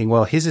was thinking,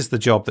 well, his is the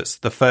job that's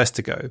the first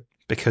to go,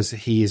 because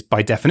he is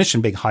by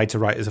definition being hired to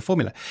write as a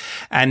formula.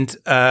 And,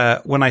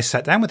 when I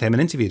sat down with him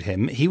and interviewed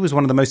him, he was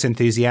one of the most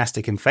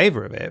enthusiastic in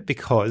favor of it,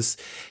 because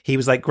he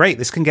was like, great,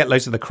 this can get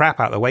loads of the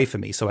crap out of the way for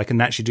me so I can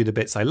actually do the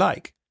bits I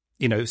like.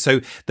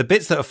 So the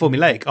bits that are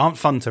formulaic aren't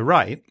fun to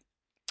write,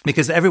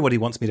 because everybody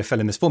wants me to fill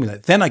in this formula.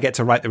 Then I get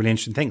to write the really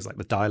interesting things like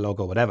the dialogue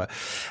or whatever.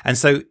 And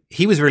so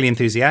he was really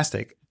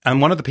enthusiastic.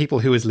 And one of the people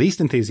who was least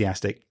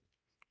enthusiastic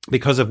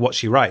because of what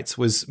she writes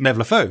was Mev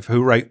Lefauve,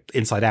 who wrote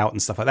Inside Out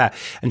and stuff like that.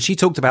 And she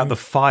talked about the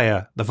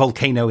fire, the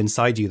volcano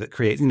inside you that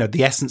creates,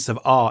 the essence of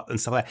art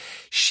and stuff like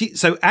that.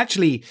 So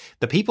actually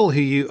the people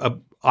who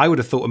I would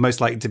have thought are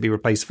most likely to be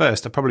replaced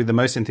first are probably the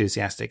most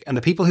enthusiastic, and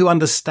the people who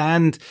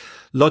understand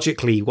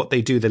logically what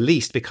they do the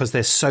least, because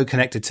they're so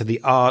connected to the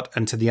art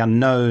and to the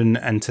unknown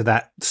and to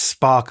that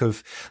spark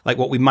of like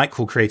what we might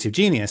call creative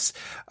genius,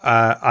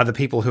 are the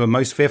people who are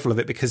most fearful of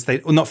it, because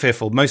not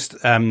fearful, most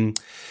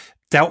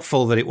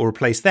doubtful that it will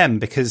replace them,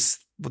 because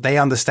they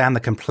understand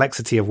the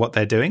complexity of what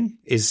they're doing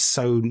is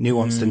so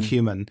nuanced and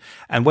human.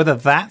 And whether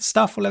that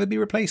stuff will ever be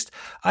replaced,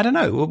 I don't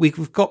know.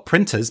 We've got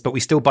printers, but we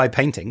still buy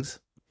paintings.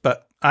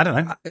 But I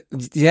don't know.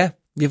 Yeah,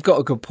 you've got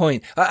a good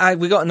point.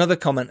 We got another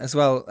comment as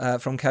well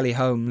from Kelly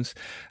Holmes,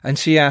 and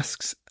she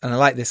asks, and I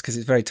like this because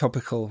it's very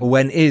topical,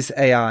 when is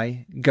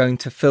AI going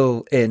to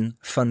fill in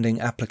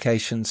funding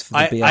applications for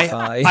the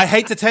BFI? I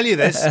hate to tell you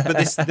this, but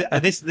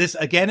this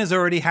again has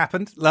already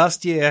happened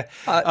last year.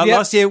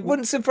 Last year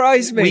wouldn't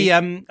surprise me.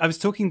 I was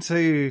talking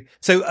to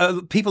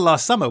people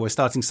last summer were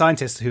starting,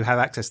 scientists who have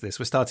access to this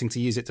were starting to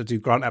use it to do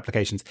grant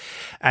applications.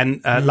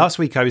 And last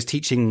week I was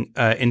teaching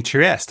in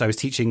Trieste. I was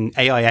teaching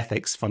AI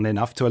ethics, funnily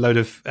enough, to a load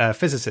of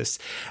physicists,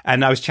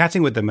 and I was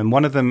chatting with them, and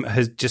one of them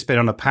has just been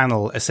on a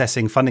panel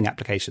assessing funding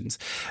applications.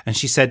 And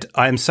she said,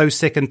 I am so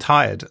sick and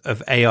tired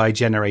of AI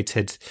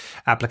generated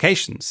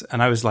applications.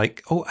 And I was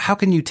like, oh, how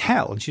can you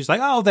tell? And she was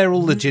like, oh, they're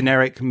all the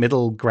generic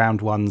middle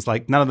ground ones.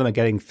 Like none of them are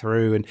getting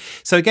through. And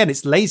so again,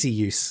 it's lazy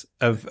use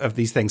of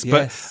these things.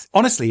 Yes. But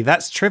honestly,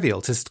 that's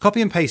trivial to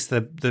copy and paste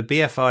the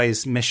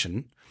BFI's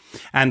mission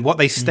and what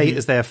they state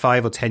as their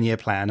 5 or 10 year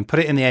plan, and put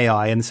it in the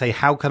AI and say,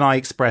 how can I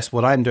express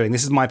what I'm doing?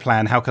 This is my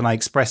plan. How can I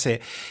express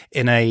it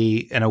in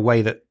a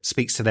way that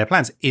speaks to their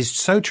plans? Is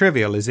so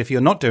trivial, as if you're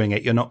not doing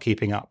it, you're not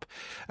keeping up.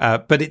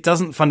 But it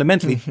doesn't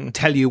fundamentally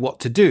tell you what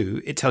to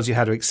do. It tells you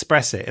how to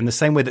express it in the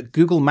same way that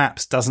Google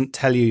Maps doesn't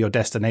tell you your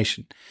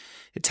destination.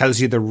 It tells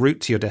you the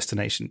route to your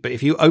destination. But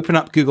if you open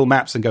up Google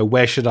Maps and go,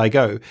 where should I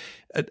go?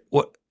 That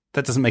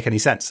doesn't make any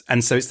sense.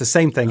 And so it's the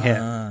same thing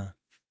here.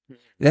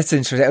 That's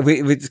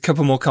interesting. With a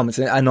couple more comments,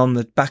 and on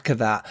the back of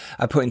that,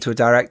 I put into a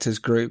directors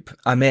group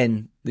I'm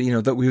in,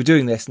 that we were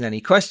doing this, and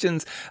any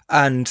questions,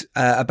 and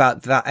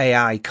about that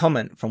AI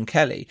comment from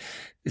Kelly.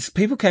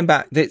 People came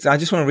back. I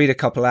just want to read a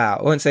couple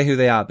out. I won't say who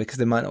they are because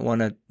they might not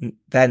want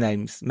their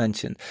names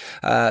mentioned.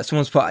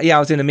 Someone's put, I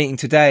was in a meeting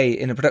today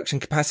in a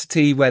production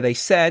capacity where they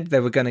said they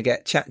were going to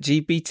get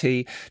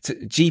GPT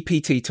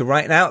to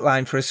write an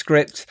outline for a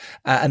script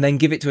and then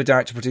give it to a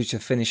director producer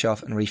to finish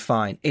off and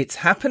refine. It's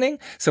happening.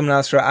 Someone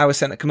else wrote, I was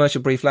sent a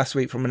commercial brief last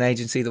week from an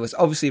agency that was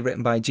obviously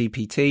written by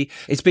GPT.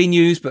 It's been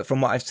used, but from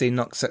what I've seen,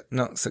 not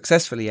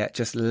successfully yet,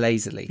 just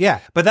lazily.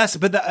 Yeah,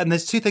 and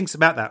there's two things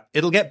about that.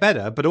 It'll get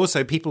better, but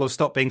also people have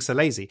stopped being so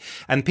lazy,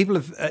 and people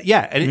have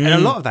and a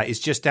lot of that is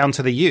just down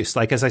to the use.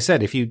 Like, as I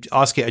said, if you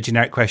ask it a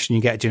generic question,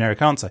 you get a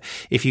generic answer.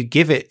 If you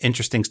give it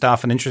interesting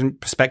stuff and interesting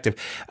perspective,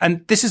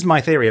 and this is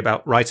my theory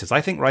about writers, I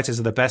think writers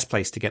are the best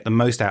place to get the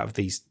most out of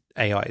these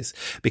AIs,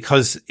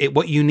 because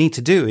what you need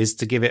to do is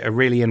to give it a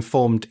really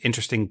informed,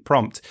 interesting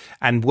prompt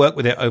and work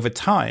with it over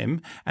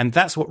time. And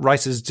that's what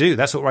writers do.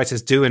 That's what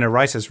writers do in a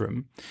writer's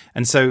room.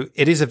 And so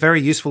it is a very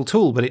useful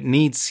tool, but it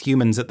needs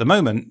humans at the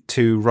moment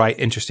to write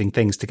interesting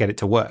things to get it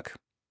to work.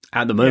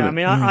 At the moment.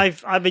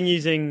 I've been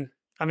using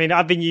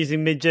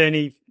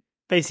Midjourney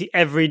basically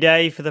every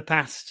day for the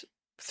past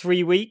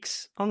 3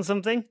 weeks on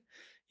something,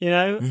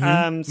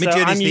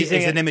 Midjourney is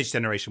an image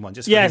generation one.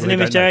 It's an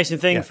image generation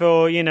thing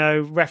for,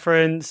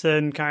 reference,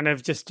 and kind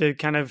of just to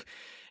kind of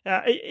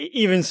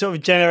even sort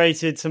of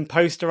generated some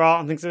poster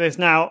art and things like this.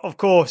 Now, of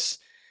course,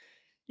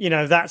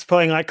 that's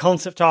putting like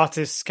concept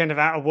artists kind of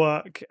out of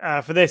work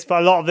for this.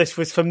 But a lot of this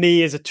was for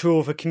me as a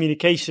tool for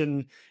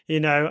communication,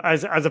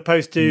 as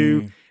opposed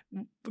to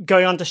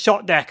going onto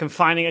Shot Deck and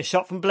finding a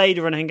shot from Blade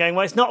Runner and going,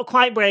 well, it's not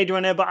quite Blade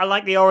Runner, but I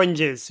like the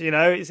oranges.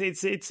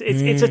 It's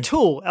a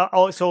tool.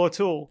 It's all a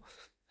tool.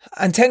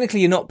 And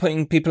technically, you're not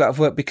putting people out of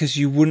work because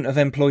you wouldn't have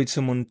employed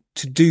someone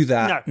to do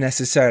that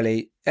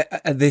necessarily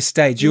at this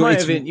stage. You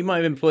might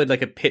have employed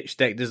like a pitch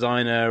deck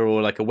designer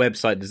or like a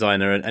website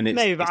designer, and it's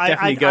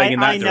definitely going in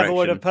that direction. I never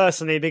would have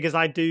personally, because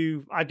I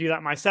do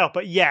that myself.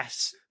 But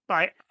yes,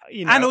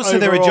 and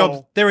also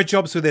overall, there are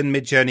jobs within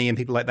Midjourney and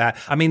people like that.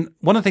 I mean,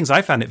 one of the things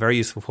I found it very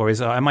useful for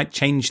is I might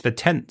change the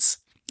tense.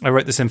 I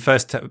wrote this in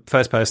first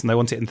person. I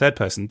want it in third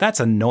person.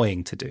 That's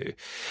annoying to do,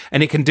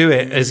 and it can do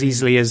it as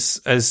easily as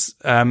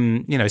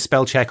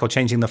spell check or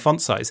changing the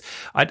font size.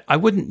 I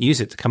wouldn't use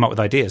it to come up with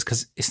ideas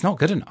because it's not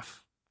good enough.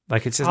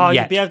 Like it's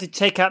you'd be able to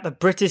take out the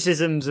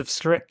Britishisms of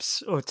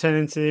scripts or turn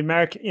into the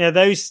American.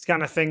 Those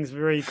kind of things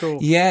were really cool.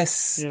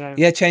 Yes,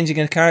 changing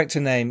a character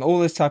name, all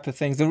those type of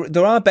things.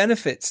 There are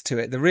benefits to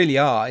it. There really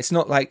are. It's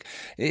not like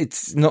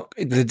it's not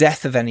the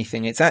death of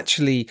anything. It's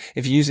actually,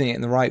 if you're using it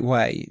in the right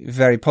way,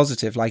 very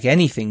positive. Like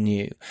anything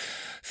new.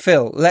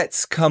 Phil,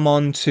 let's come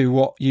on to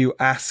what you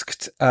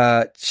asked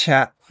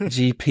Chat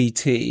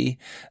GPT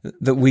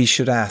that we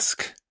should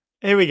ask.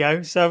 Here we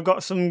go. So I've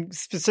got some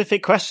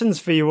specific questions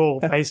for you all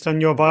based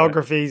on your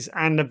biographies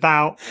and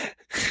about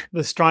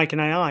the strike in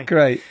AI.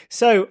 Great.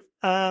 So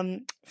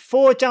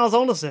for Giles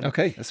Alderson,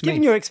 okay, that's given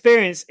me. your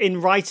experience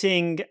in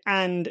writing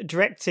and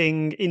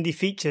directing indie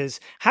features,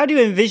 how do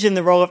you envision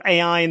the role of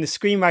AI in the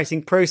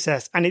screenwriting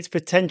process and its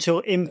potential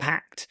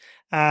impact?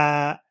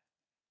 That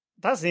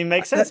doesn't even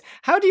make sense.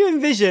 How do you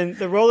envision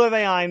the role of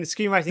AI in the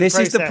screenwriting process? This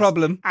is the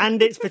problem.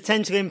 And its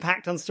potential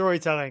impact on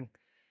storytelling?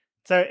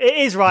 So it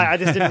is right. I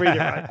just didn't read it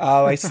right.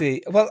 Oh, I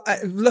see. Well,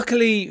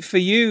 luckily for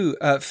you,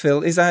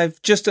 Phil, is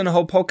I've just done a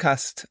whole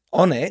podcast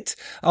on it,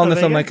 on the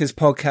Filmmakers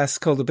podcast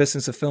called The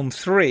Business of Film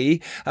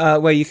 3,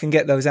 where you can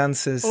get those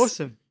answers.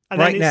 Awesome. And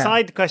right then the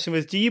side question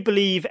was, do you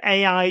believe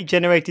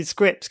AI-generated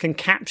scripts can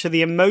capture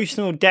the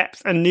emotional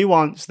depth and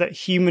nuance that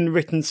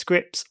human-written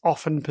scripts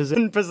often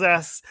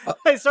possess?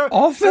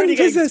 Often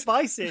possess.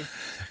 Spicy.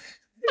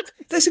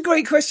 That's a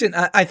great question.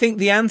 I think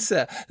the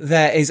answer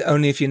there is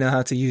only if you know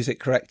how to use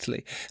it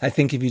correctly. I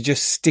think if you're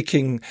just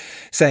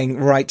saying,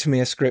 write to me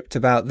a script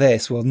about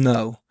this, well,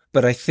 no.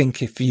 But I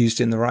think if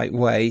used in the right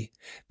way,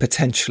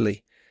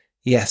 potentially,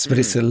 yes. But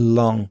it's a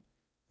long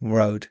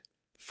road.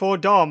 For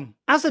Dom,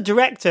 as a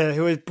director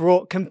who has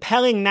brought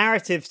compelling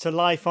narratives to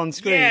life on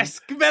screen. Yes,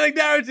 compelling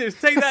narratives.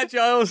 Take that,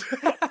 Giles.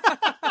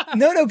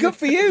 No, good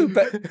for you.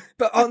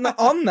 But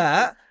on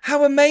that,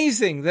 how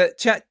amazing that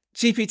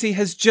ChatGPT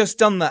has just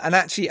done that and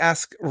actually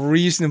asked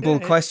reasonable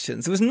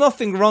questions. There was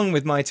nothing wrong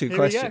with my two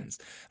questions,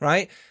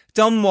 right?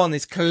 Dom 1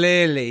 is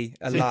clearly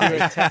a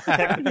lie.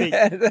 I'm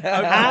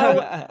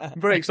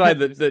very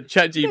excited that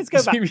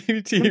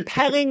ChatGPT...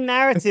 Compelling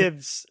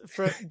narratives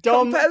for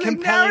Dom.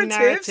 Compelling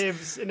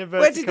narratives in a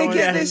vertical. Where did they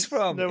get this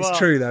from? It's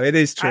true, though. It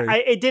is true.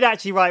 It did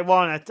actually write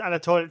one, and I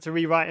told it to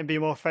rewrite and be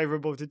more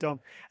favourable to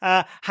Dom.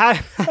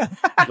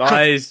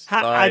 Lies.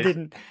 I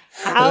didn't.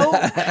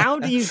 How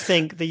do you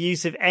think the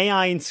use of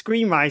AI in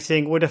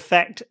screenwriting would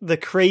affect the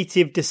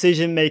creative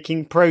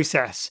decision-making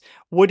process?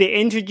 Would it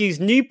introduce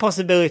new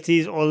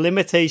possibilities or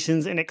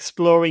limitations in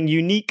exploring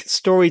unique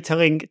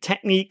storytelling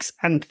techniques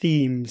and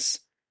themes?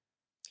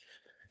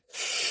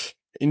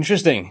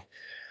 Interesting.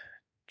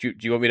 Do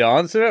you want me to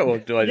answer it, or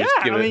do I just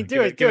give a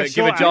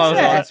Giles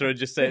answer and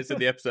just say it's in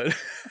the episode?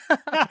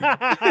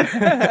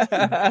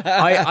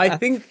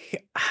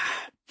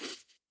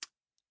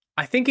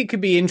 I think it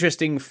could be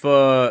interesting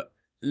for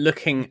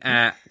looking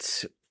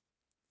at.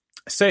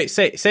 Say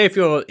if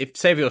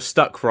you're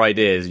stuck for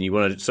ideas and you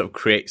want to sort of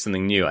create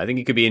something new, I think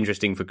it could be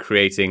interesting for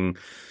creating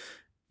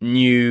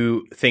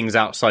new things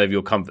outside of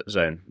your comfort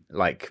zone,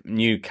 like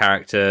new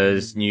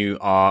characters, new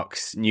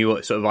arcs,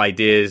 new sort of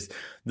ideas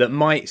that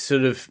might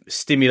sort of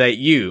stimulate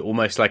you,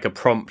 almost like a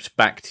prompt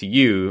back to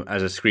you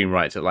as a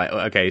screenwriter. Like,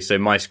 okay, so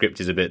my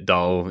script is a bit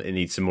dull, it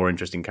needs some more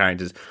interesting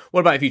characters. What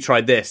about if you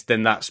tried this?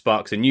 Then that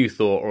sparks a new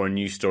thought or a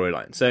new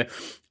storyline. So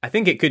I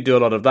think it could do a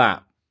lot of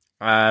that.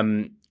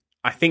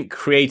 I think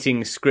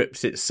creating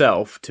scripts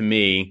itself, to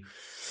me,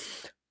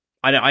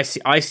 I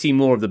see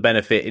more of the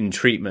benefit in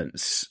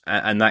treatments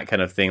and that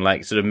kind of thing,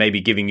 like sort of maybe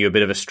giving you a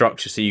bit of a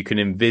structure so you can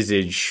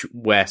envisage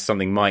where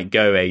something might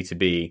go A to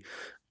B,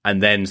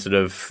 and then sort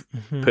of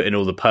put in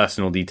all the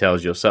personal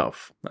details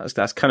yourself.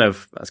 That's kind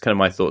of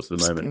my thoughts at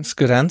the moment. That's a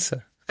good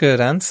answer.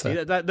 Good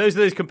answer. Those are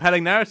those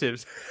compelling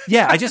narratives.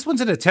 Yeah, I just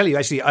wanted to tell you,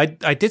 actually,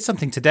 I did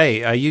something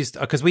today. I used,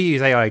 because we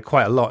use AI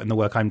quite a lot in the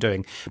work I'm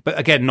doing, but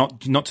again,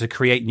 not to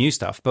create new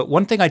stuff. But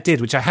one thing I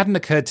did, which I hadn't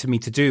occurred to me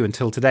to do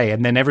until today,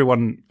 and then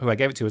everyone who I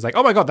gave it to was like,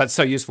 oh my God, that's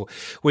so useful,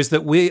 was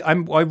that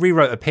I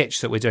rewrote a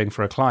pitch that we're doing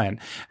for a client.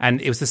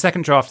 And it was the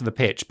second draft of the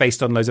pitch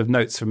based on loads of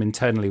notes from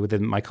internally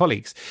within my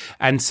colleagues.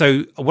 And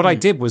so what I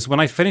did was, when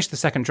I finished the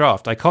second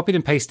draft, I copied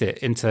and pasted it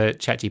into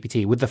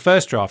ChatGPT with the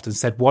first draft and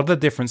said, what are the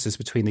differences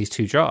between these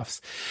two drafts?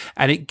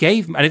 And it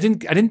gave, and I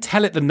didn't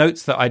tell it the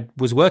notes that I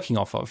was working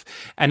off of,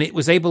 and it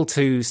was able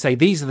to say,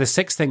 these are the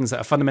 6 things that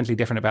are fundamentally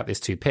different about this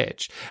 2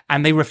 pitch,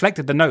 and they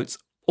reflected the notes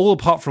all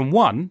apart from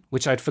one,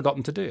 which I'd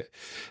forgotten to do.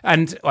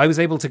 And I was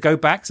able to go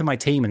back to my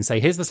team and say,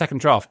 here's the second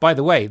draft. By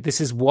the way,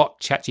 this is what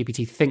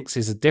ChatGPT thinks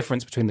is a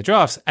difference between the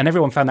drafts. And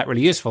everyone found that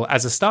really useful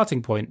as a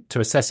starting point to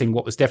assessing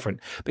what was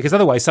different, because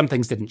otherwise some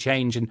things didn't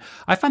change. And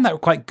I found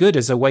that quite good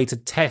as a way to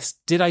test,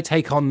 did I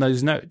take on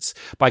those notes?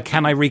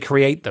 Can I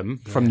recreate them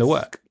from the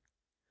work?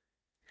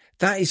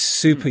 That is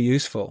super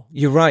useful.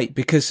 You're right,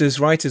 because as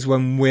writers,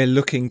 when we're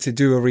looking to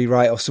do a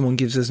rewrite or someone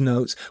gives us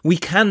notes, we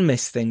can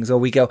miss things, or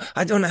we go,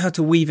 I don't know how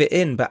to weave it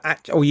in,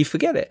 or you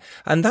forget it.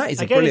 And that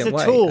is a brilliant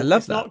way. Tool. I love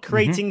it's that. Not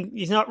creating,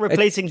 it's not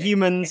replacing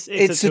humans.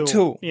 It's a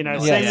tool. You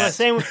know, Yes.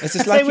 same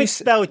with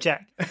spell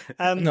check.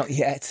 Not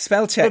yet.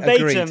 Spell check.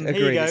 Verbatim,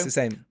 Agreed. It's the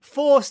same.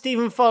 For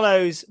Stephen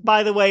Follows,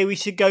 by the way, we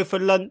should go for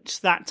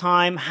lunch that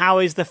time. How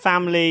is the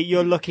family?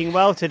 You're looking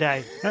well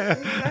today.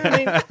 I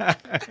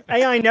mean,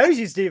 AI knows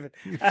you, Stephen.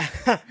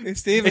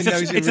 Stephen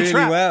knows you really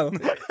well.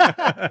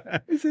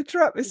 It's a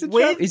trap.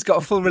 He's got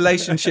a full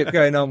relationship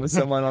going on with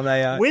someone on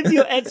AI. With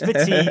your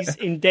expertise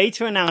in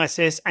data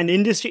analysis and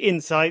industry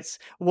insights,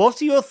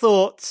 what are your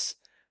thoughts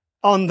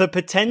on the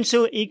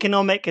potential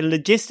economic and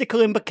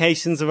logistical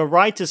implications of a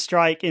writer's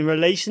strike in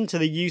relation to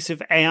the use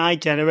of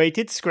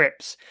AI-generated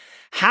scripts?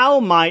 How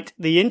might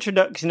the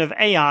introduction of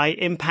AI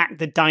impact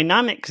the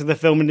dynamics of the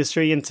film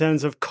industry in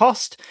terms of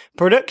cost,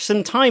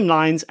 production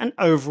timelines, and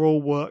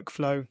overall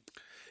workflow?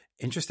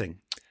 Interesting.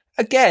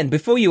 Again,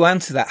 before you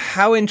answer that,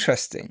 how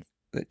interesting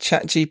that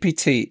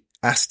ChatGPT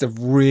asked a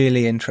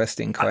really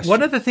interesting question.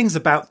 One of the things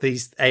about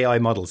these AI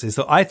models is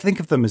that I think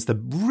of them as the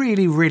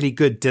really, really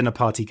good dinner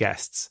party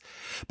guests.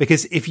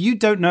 Because if you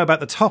don't know about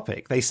the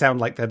topic, they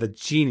sound like they're the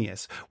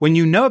genius. When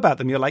you know about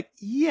them, you're like,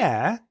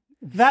 yeah,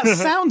 that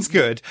sounds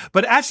good.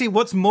 But actually,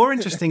 what's more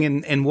interesting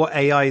in what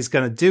AI is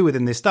going to do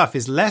within this stuff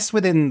is less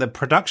within the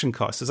production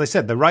cost. As I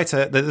said,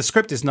 the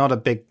script is not a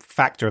big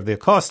factor of the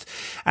cost.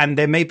 And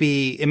it may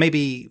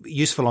be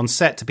useful on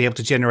set to be able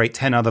to generate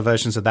 10 other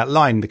versions of that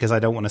line, because I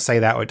don't want to say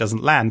that or it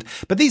doesn't land.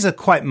 But these are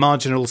quite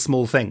marginal,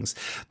 small things.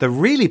 The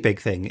really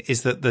big thing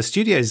is that the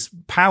studio's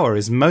power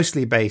is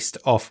mostly based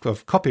off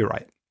of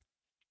copyright,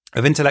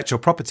 of intellectual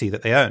property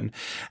that they own.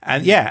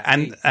 And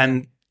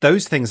and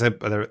those things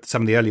are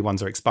some of the early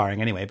ones are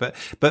expiring anyway, but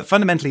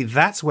fundamentally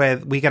that's where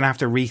we're going to have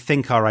to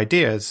rethink our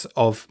ideas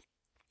of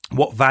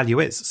what value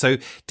is. So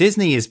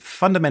Disney is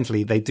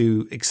fundamentally, they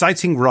do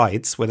exciting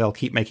rides where they'll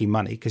keep making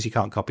money because you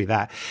can't copy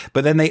that,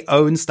 but then they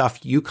own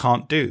stuff you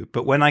can't do.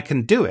 But when I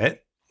can do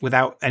it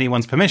without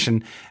anyone's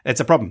permission,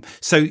 it's a problem.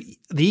 So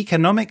the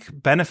economic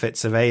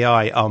benefits of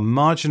AI are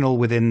marginal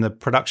within the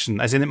production,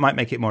 as in it might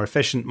make it more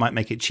efficient, might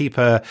make it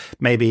cheaper,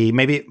 maybe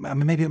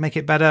it'll make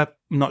it better.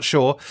 I'm not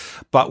sure.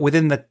 But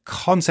within the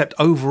concept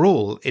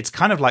overall, it's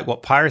kind of like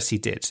what piracy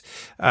did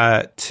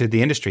to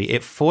the industry.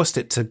 It forced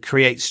it to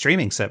create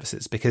streaming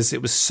services because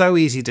it was so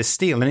easy to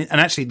steal. And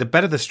actually, the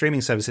better the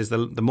streaming services,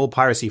 the more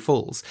piracy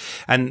falls.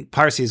 And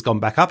piracy has gone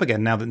back up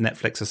again now that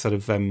Netflix is sort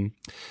of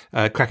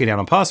cracking down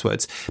on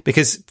passwords,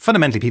 because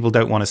fundamentally people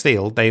don't want to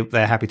steal.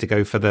 They're happy to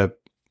go for the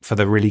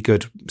really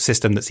good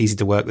system that's easy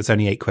to work, that's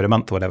only £8 a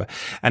month or whatever.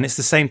 And it's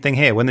the same thing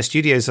here. When the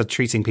studios are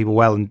treating people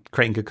well and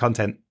creating good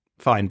content,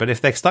 fine. But if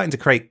they're starting to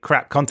create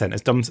crap content,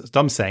 as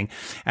Dom's saying,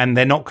 and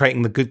they're not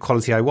creating the good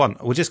quality I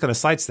want, we're just going to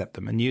sidestep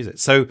them and use it.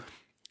 So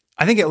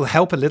I think it will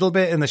help a little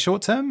bit in the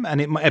short term,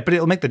 but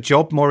it'll make the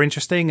job more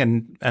interesting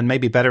and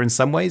maybe better in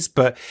some ways.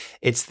 But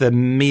it's the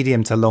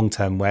medium to long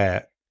term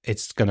where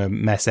it's going to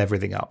mess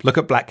everything up. Look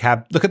at Black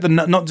Cab. Look at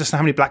not just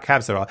how many Black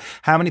Cabs there are.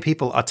 How many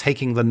people are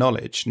taking the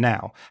knowledge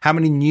now? How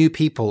many new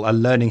people are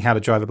learning how to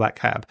drive a Black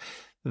Cab?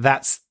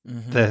 That's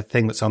the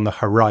thing that's on the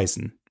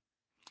horizon.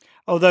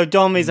 Although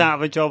Dom is out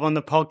of a job on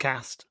the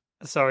podcast.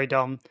 Sorry,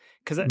 Dom,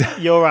 because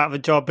you're out of a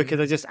job because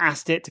I just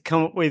asked it to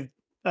come up with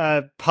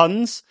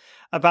puns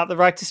about the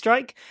writer's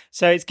strike.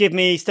 So it's given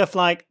me stuff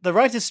like the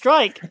writer's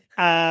strike.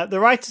 The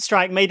writer's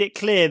strike made it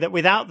clear that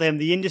without them,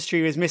 the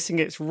industry was missing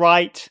its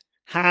right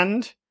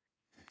hand.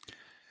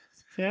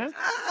 Yeah.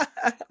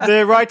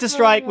 The writer's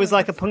strike was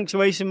like a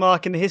punctuation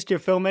mark in the history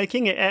of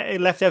filmmaking.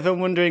 It left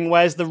everyone wondering,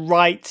 where's the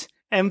right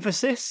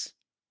emphasis?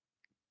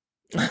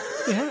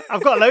 Yeah,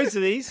 I've got loads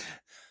of these.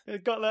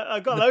 I've got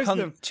loads of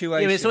them.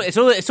 Yeah, it's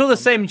all the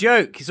same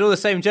joke. It's all the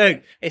same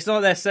joke. It's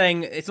not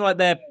like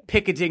they're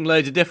picketing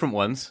loads of different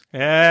ones.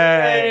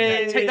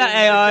 Yeah. Take that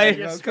AI.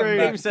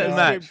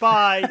 You're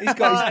Bye. He's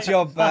got his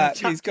job back.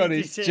 He's got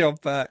his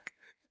job back.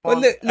 Well,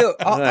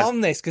 look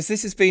on this, because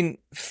this has been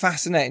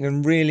fascinating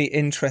and really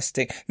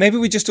interesting. Maybe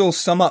we just all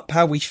sum up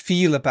how we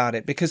feel about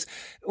it, because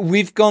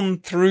we've gone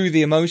through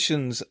the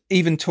emotions,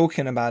 even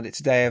talking about it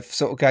today, of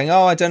sort of going,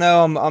 oh, I don't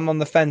know, I'm on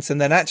the fence.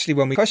 And then actually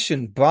when we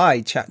questioned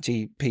by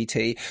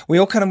ChatGPT, we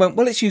all kind of went,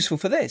 well, it's useful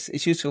for this,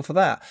 it's useful for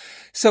that.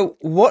 So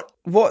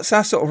what's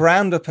our sort of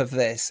roundup of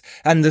this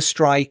and the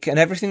strike and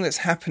everything that's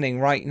happening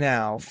right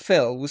now?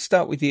 Phil, we'll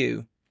start with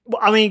you.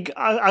 I mean,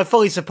 I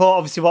fully support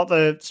obviously what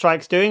the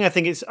strike's doing. I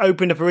think it's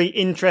opened up a really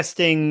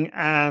interesting,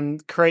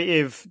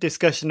 creative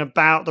discussion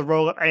about the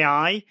role of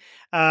AI.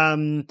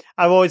 I've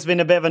always been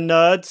a bit of a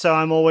nerd, so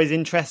I'm always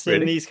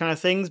interested in these kind of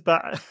things.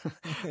 But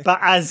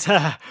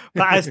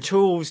as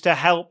tools to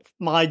help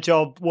my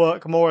job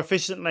work more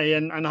efficiently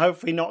and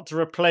hopefully not to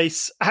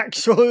replace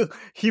actual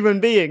human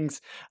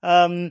beings.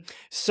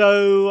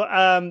 So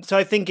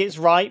I think it's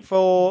right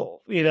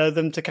for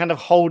them to kind of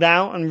hold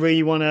out and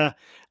really want to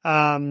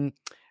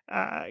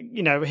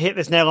hit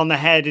this nail on the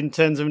head in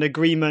terms of an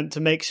agreement to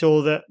make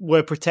sure that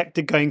we're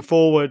protected going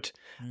forward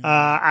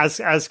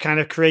as kind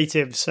of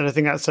creatives. And I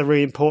think that's a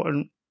really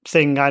important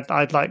thing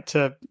I'd like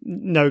to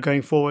know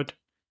going forward.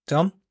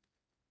 Tom?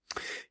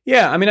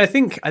 Yeah, I mean, I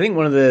think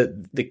one of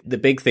the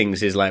big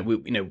things is like,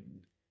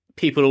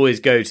 people always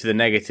go to the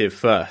negative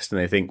first, and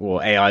they think,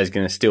 well, AI is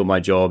going to steal my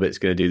job. It's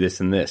going to do this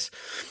and this.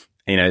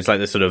 It's like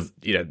the sort of,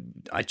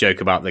 I joke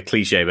about the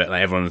cliche, but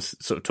like everyone's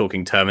sort of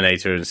talking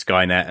Terminator and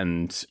Skynet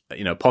and,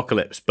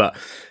 apocalypse. But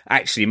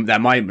actually,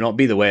 that might not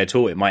be the way at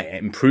all. It might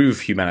improve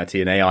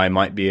humanity, and AI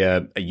might be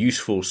a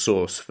useful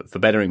source for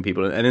bettering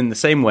people. And in the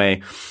same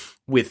way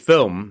with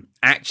film,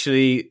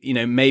 actually,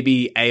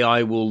 maybe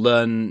AI will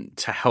learn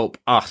to help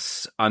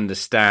us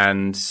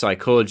understand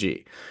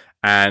psychology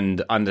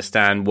and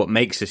understand what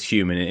makes us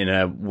human in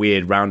a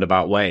weird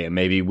roundabout way. And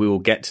maybe we will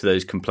get to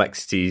those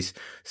complexities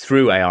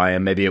through AI,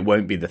 and maybe it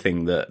won't be the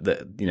thing that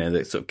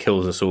sort of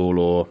kills us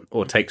all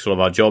or takes all of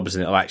our jobs,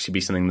 and it'll actually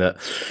be something that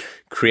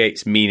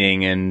creates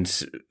meaning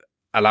and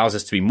allows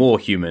us to be more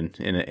human.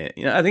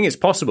 I think it's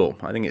possible.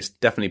 I think it's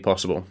definitely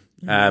possible.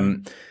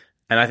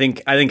 And I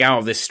think out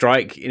of this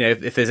strike,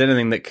 if there's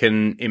anything that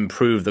can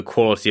improve the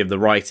quality of the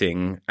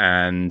writing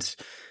and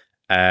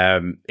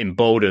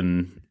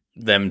embolden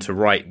them to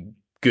write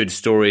good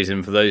stories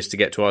and for those to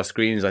get to our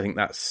screens, I think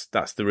that's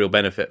the real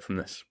benefit from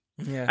this.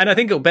 Yeah. And I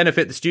think it'll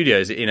benefit the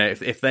studios,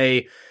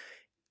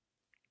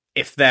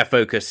 if their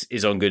focus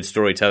is on good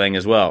storytelling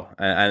as well.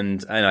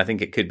 And I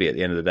think it could be at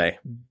the end of the day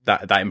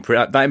that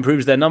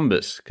improves their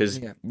numbers, because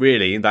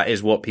really that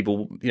is what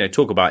people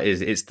talk about.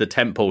 It's the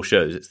tentpole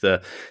shows, it's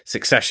the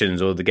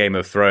Successions or the Game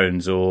of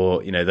Thrones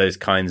or those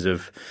kinds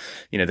of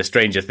the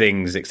Stranger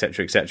Things,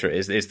 etc., etc.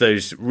 It's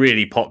those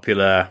really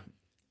popular,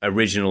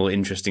 original,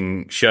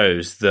 interesting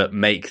shows that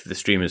make the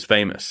streamers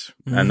famous.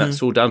 And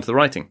that's all down to the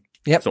writing.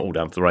 It's not all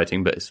down to the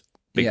writing, but it's a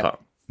big part.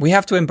 We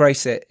have to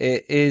embrace it.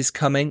 It is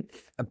coming.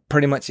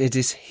 Pretty much it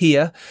is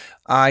here.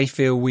 I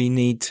feel we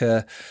need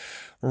to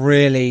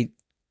really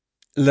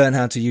learn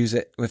how to use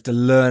it. We have to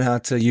learn how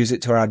to use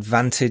it to our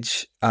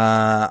advantage.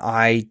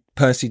 I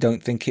personally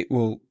don't think it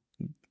will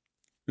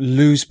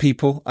lose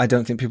people. I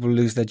don't think people will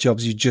lose their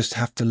jobs. You just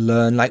have to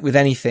learn. Like with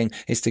anything,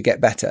 is to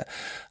get better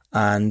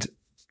and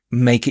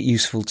make it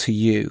useful to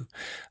you.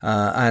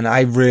 And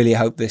I really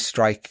hope this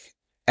strike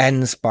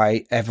ends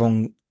by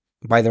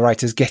the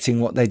writers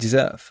getting what they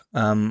deserve.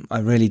 I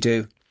really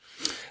do.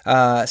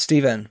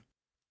 Stephen?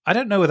 I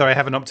don't know whether I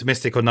have an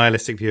optimistic or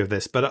nihilistic view of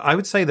this, but I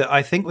would say that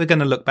I think we're going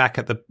to look back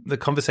at the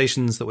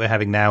conversations that we're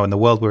having now and the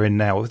world we're in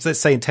now. Let's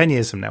say in 10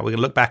 years from now, we're going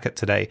to look back at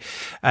today,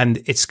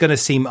 and it's going to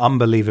seem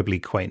unbelievably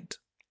quaint.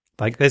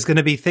 Like there's going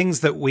to be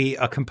things that we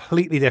are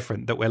completely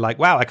different, that we're like,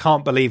 wow, I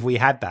can't believe we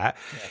had that.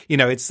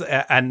 Yeah. It's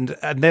and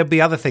there'll be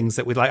other things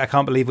that we'd like, I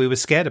can't believe we were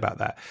scared about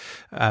that.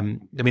 I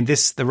mean,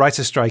 the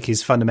writer's strike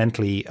is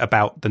fundamentally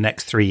about the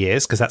next 3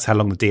 years, because that's how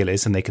long the deal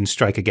is, and they can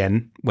strike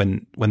again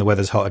when the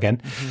weather's hot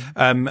again.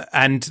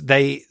 And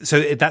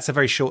that's a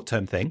very short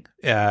term thing,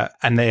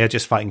 and they are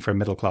just fighting for a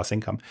middle class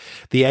income.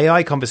 The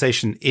AI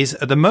conversation is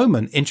at the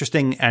moment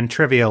interesting and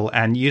trivial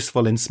and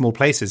useful in small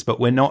places,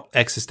 but we're not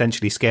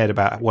existentially scared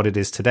about what it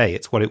is today.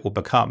 It's what it will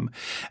become.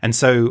 And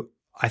so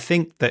I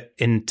think that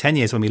in 10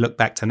 years, when we look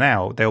back to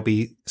now, there'll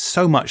be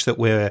so much that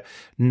we're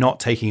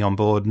not taking on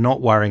board, not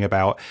worrying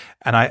about.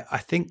 And I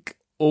think...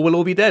 Or we'll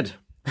all be dead.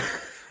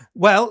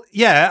 Well,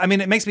 yeah. I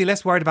mean, it makes me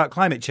less worried about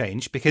climate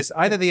change, because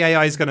either the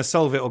AI is going to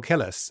solve it or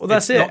kill us. Well,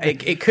 that's it. It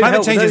could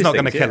climate change is not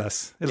things, going to kill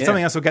us.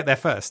 Something else will get there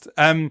first.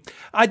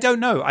 I don't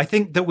know. I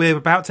think that we're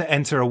about to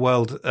enter a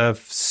world of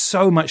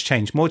so much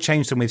change, more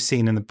change than we've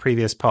seen in the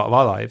previous part of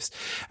our lives,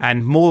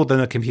 and more than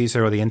a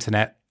computer or the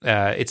internet.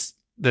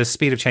 The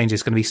speed of change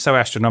is going to be so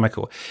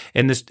astronomical.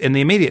 In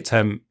the immediate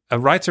term, a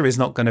writer is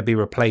not going to be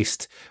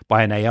replaced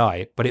by an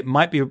AI, but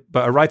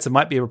a writer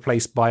might be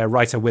replaced by a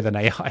writer with an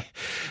AI.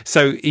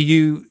 So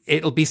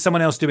it'll be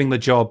someone else doing the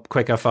job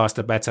quicker,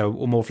 faster, better,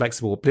 or more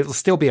flexible, but it'll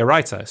still be a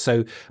writer.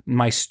 So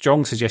my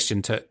strong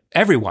suggestion to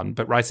everyone,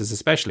 but writers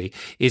especially,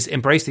 is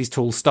embrace these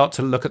tools, start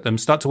to look at them,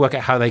 start to work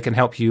out how they can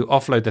help you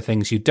offload the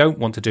things you don't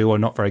want to do or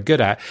not very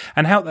good at,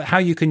 and how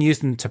you can use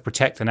them to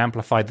protect and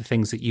amplify the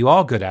things that you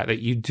are good at, that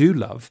you do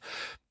love.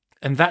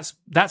 And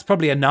that's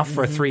probably enough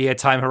for a 3-year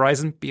time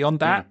horizon.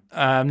 Beyond that,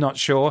 I'm not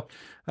sure.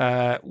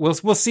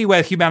 We'll see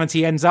where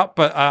humanity ends up.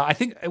 But I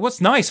think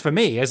what's nice for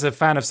me as a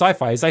fan of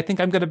sci-fi is I think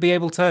I'm going to be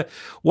able to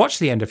watch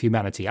the end of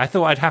humanity. I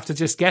thought I'd have to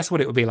just guess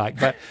what it would be like,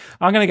 but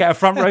I'm going to get a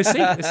front row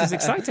seat. This is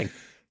exciting.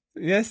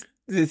 Yes,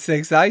 It's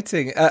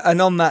exciting.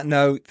 And on that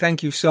note,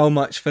 thank you so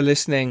much for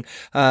listening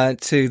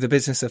to The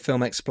Business of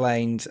Film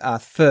Explained, our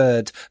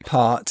third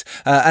part.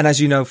 And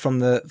as you know from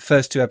the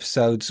first 2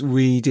 episodes,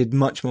 we did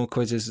much more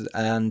quizzes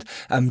and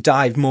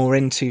dive more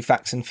into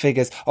facts and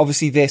figures.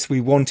 Obviously, we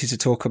wanted to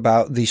talk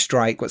about the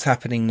strike, what's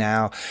happening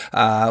now,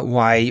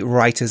 why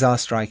writers are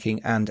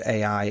striking, and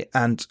AI.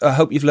 And I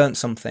hope you've learned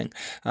something.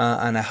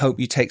 And I hope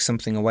you take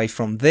something away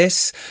from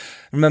this.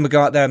 Remember,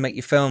 go out there and make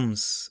your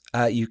films.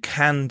 You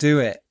can do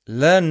it.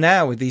 Learn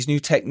now with these new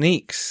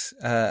techniques.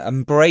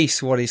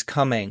 Embrace what is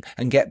coming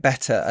and get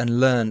better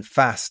and learn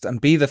fast and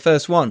be the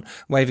first one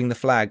waving the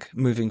flag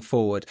moving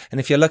forward. And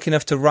if you're lucky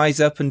enough to rise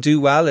up and do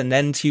well and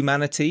end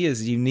humanity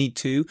as you need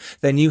to,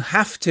 then you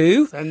have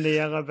to send the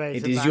elevator.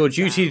 It is your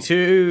duty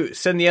to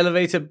send the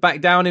elevator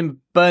back down in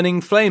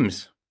burning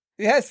flames.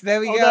 Yes, there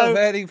we go,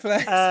 burning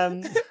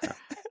flames.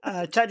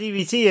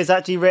 ChatGPT has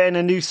actually written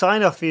a new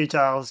sign-off for you,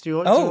 Giles. Do you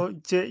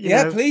want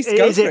to, please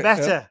go is for it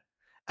better?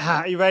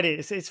 Are you ready?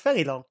 It's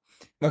fairly long.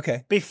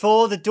 Okay.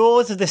 Before the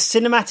doors of the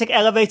cinematic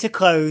elevator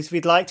close,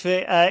 we'd like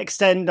to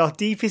extend our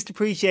deepest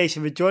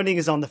appreciation for joining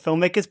us on the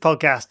Filmmakers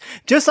podcast.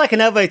 Just like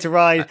an elevator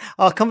ride,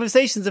 our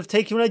conversations have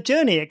taken you on a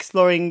journey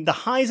exploring the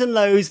highs and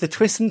lows, the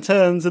twists and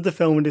turns of the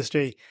film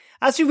industry.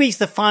 As we reach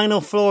the final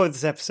floor of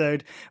this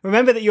episode,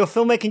 remember that your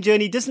filmmaking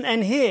journey doesn't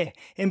end here.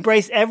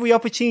 Embrace every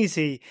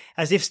opportunity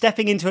as if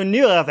stepping into a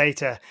new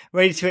elevator,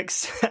 ready to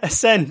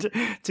ascend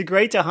to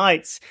greater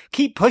heights.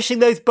 Keep pushing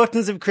those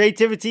buttons of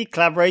creativity,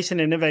 collaboration,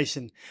 and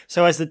innovation.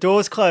 So as the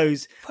doors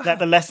close, let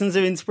the lessons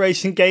of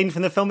inspiration gained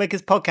from the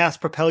Filmmakers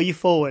podcast propel you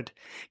forward.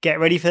 Get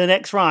ready for the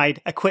next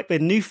ride, equipped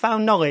with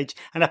newfound knowledge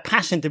and a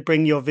passion to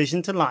bring your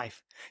vision to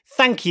life.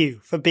 Thank you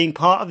for being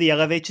part of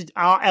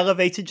our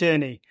elevator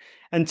journey.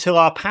 Until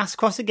our paths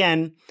cross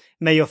again,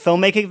 may your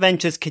filmmaking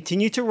adventures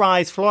continue to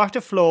rise floor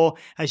after floor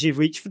as you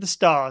reach for the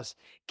stars.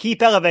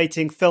 Keep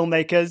elevating,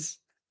 filmmakers.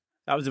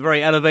 That was a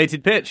very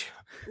elevated pitch.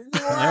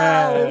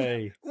 Wow!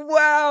 Yay.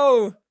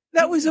 Wow!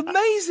 That was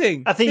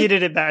amazing. I think you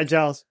did it better,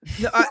 Giles.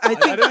 No, I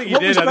don't think you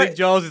did. I think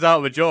Giles is out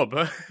of a job.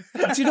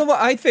 Do you know what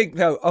I think,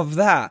 though, of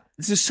that?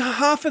 So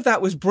half of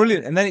that was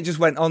brilliant, and then it just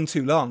went on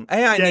too long.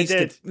 AI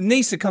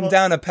needs to come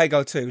down a peg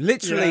or two,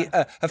 literally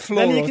a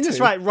floor or two. Then you can just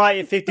write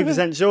it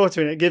 50% shorter,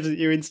 and it gives it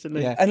you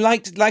instantly. Yeah. And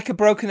like a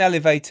broken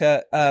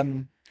elevator,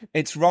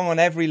 it's wrong on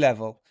every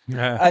level.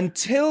 Yeah.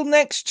 Until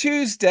next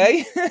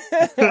Tuesday,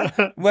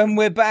 when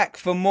we're back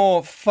for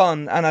more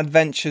fun and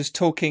adventures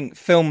talking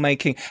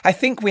filmmaking. I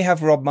think we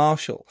have Rob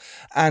Marshall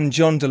and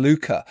John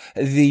DeLuca,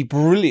 the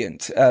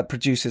brilliant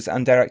producers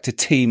and director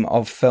team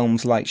of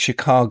films like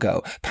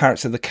Chicago,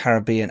 Pirates of the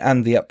Caribbean,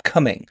 and the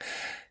upcoming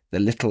The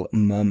Little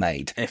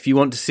Mermaid. If you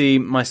want to see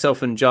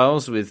myself and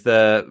Giles with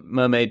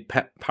mermaid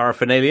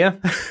paraphernalia,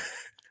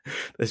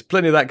 there's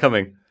plenty of that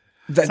coming.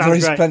 There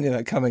is plenty of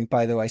that coming,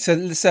 by the way.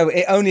 So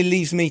it only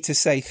leaves me to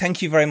say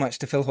thank you very much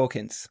to Phil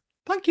Hawkins.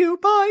 Thank you.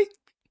 Bye.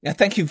 And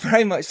thank you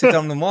very much to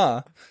Dom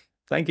Lenoir.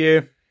 Thank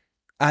you.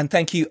 And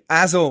thank you,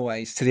 as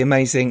always, to the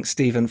amazing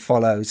Stephen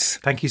Follows.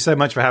 Thank you so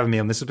much for having me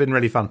on. This has been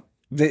really fun.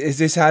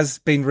 This has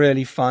been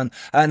really fun.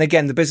 And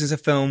again, The Business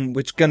of Film,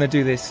 we're going to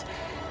do this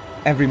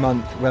every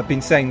month. We've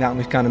been saying that and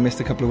we've kind of missed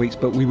a couple of weeks,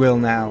 but we will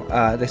now.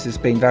 This has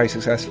been very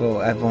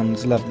successful.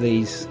 Everyone's loved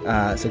these.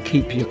 So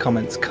keep your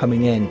comments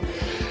coming in.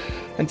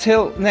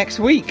 Until next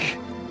week,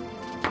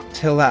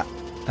 till that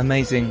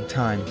amazing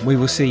time, we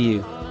will see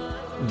you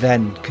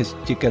then, because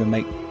you're going to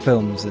make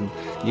films and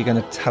you're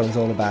going to tell us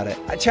all about it.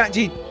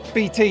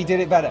 ChatGPT did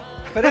it better.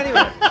 But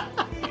anyway.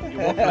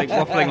 You're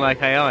waffling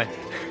like AI.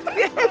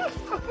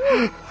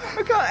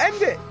 I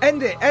can't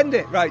end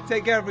it. Right,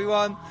 take care,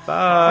 everyone.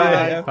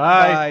 Bye.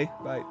 Bye.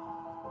 Bye.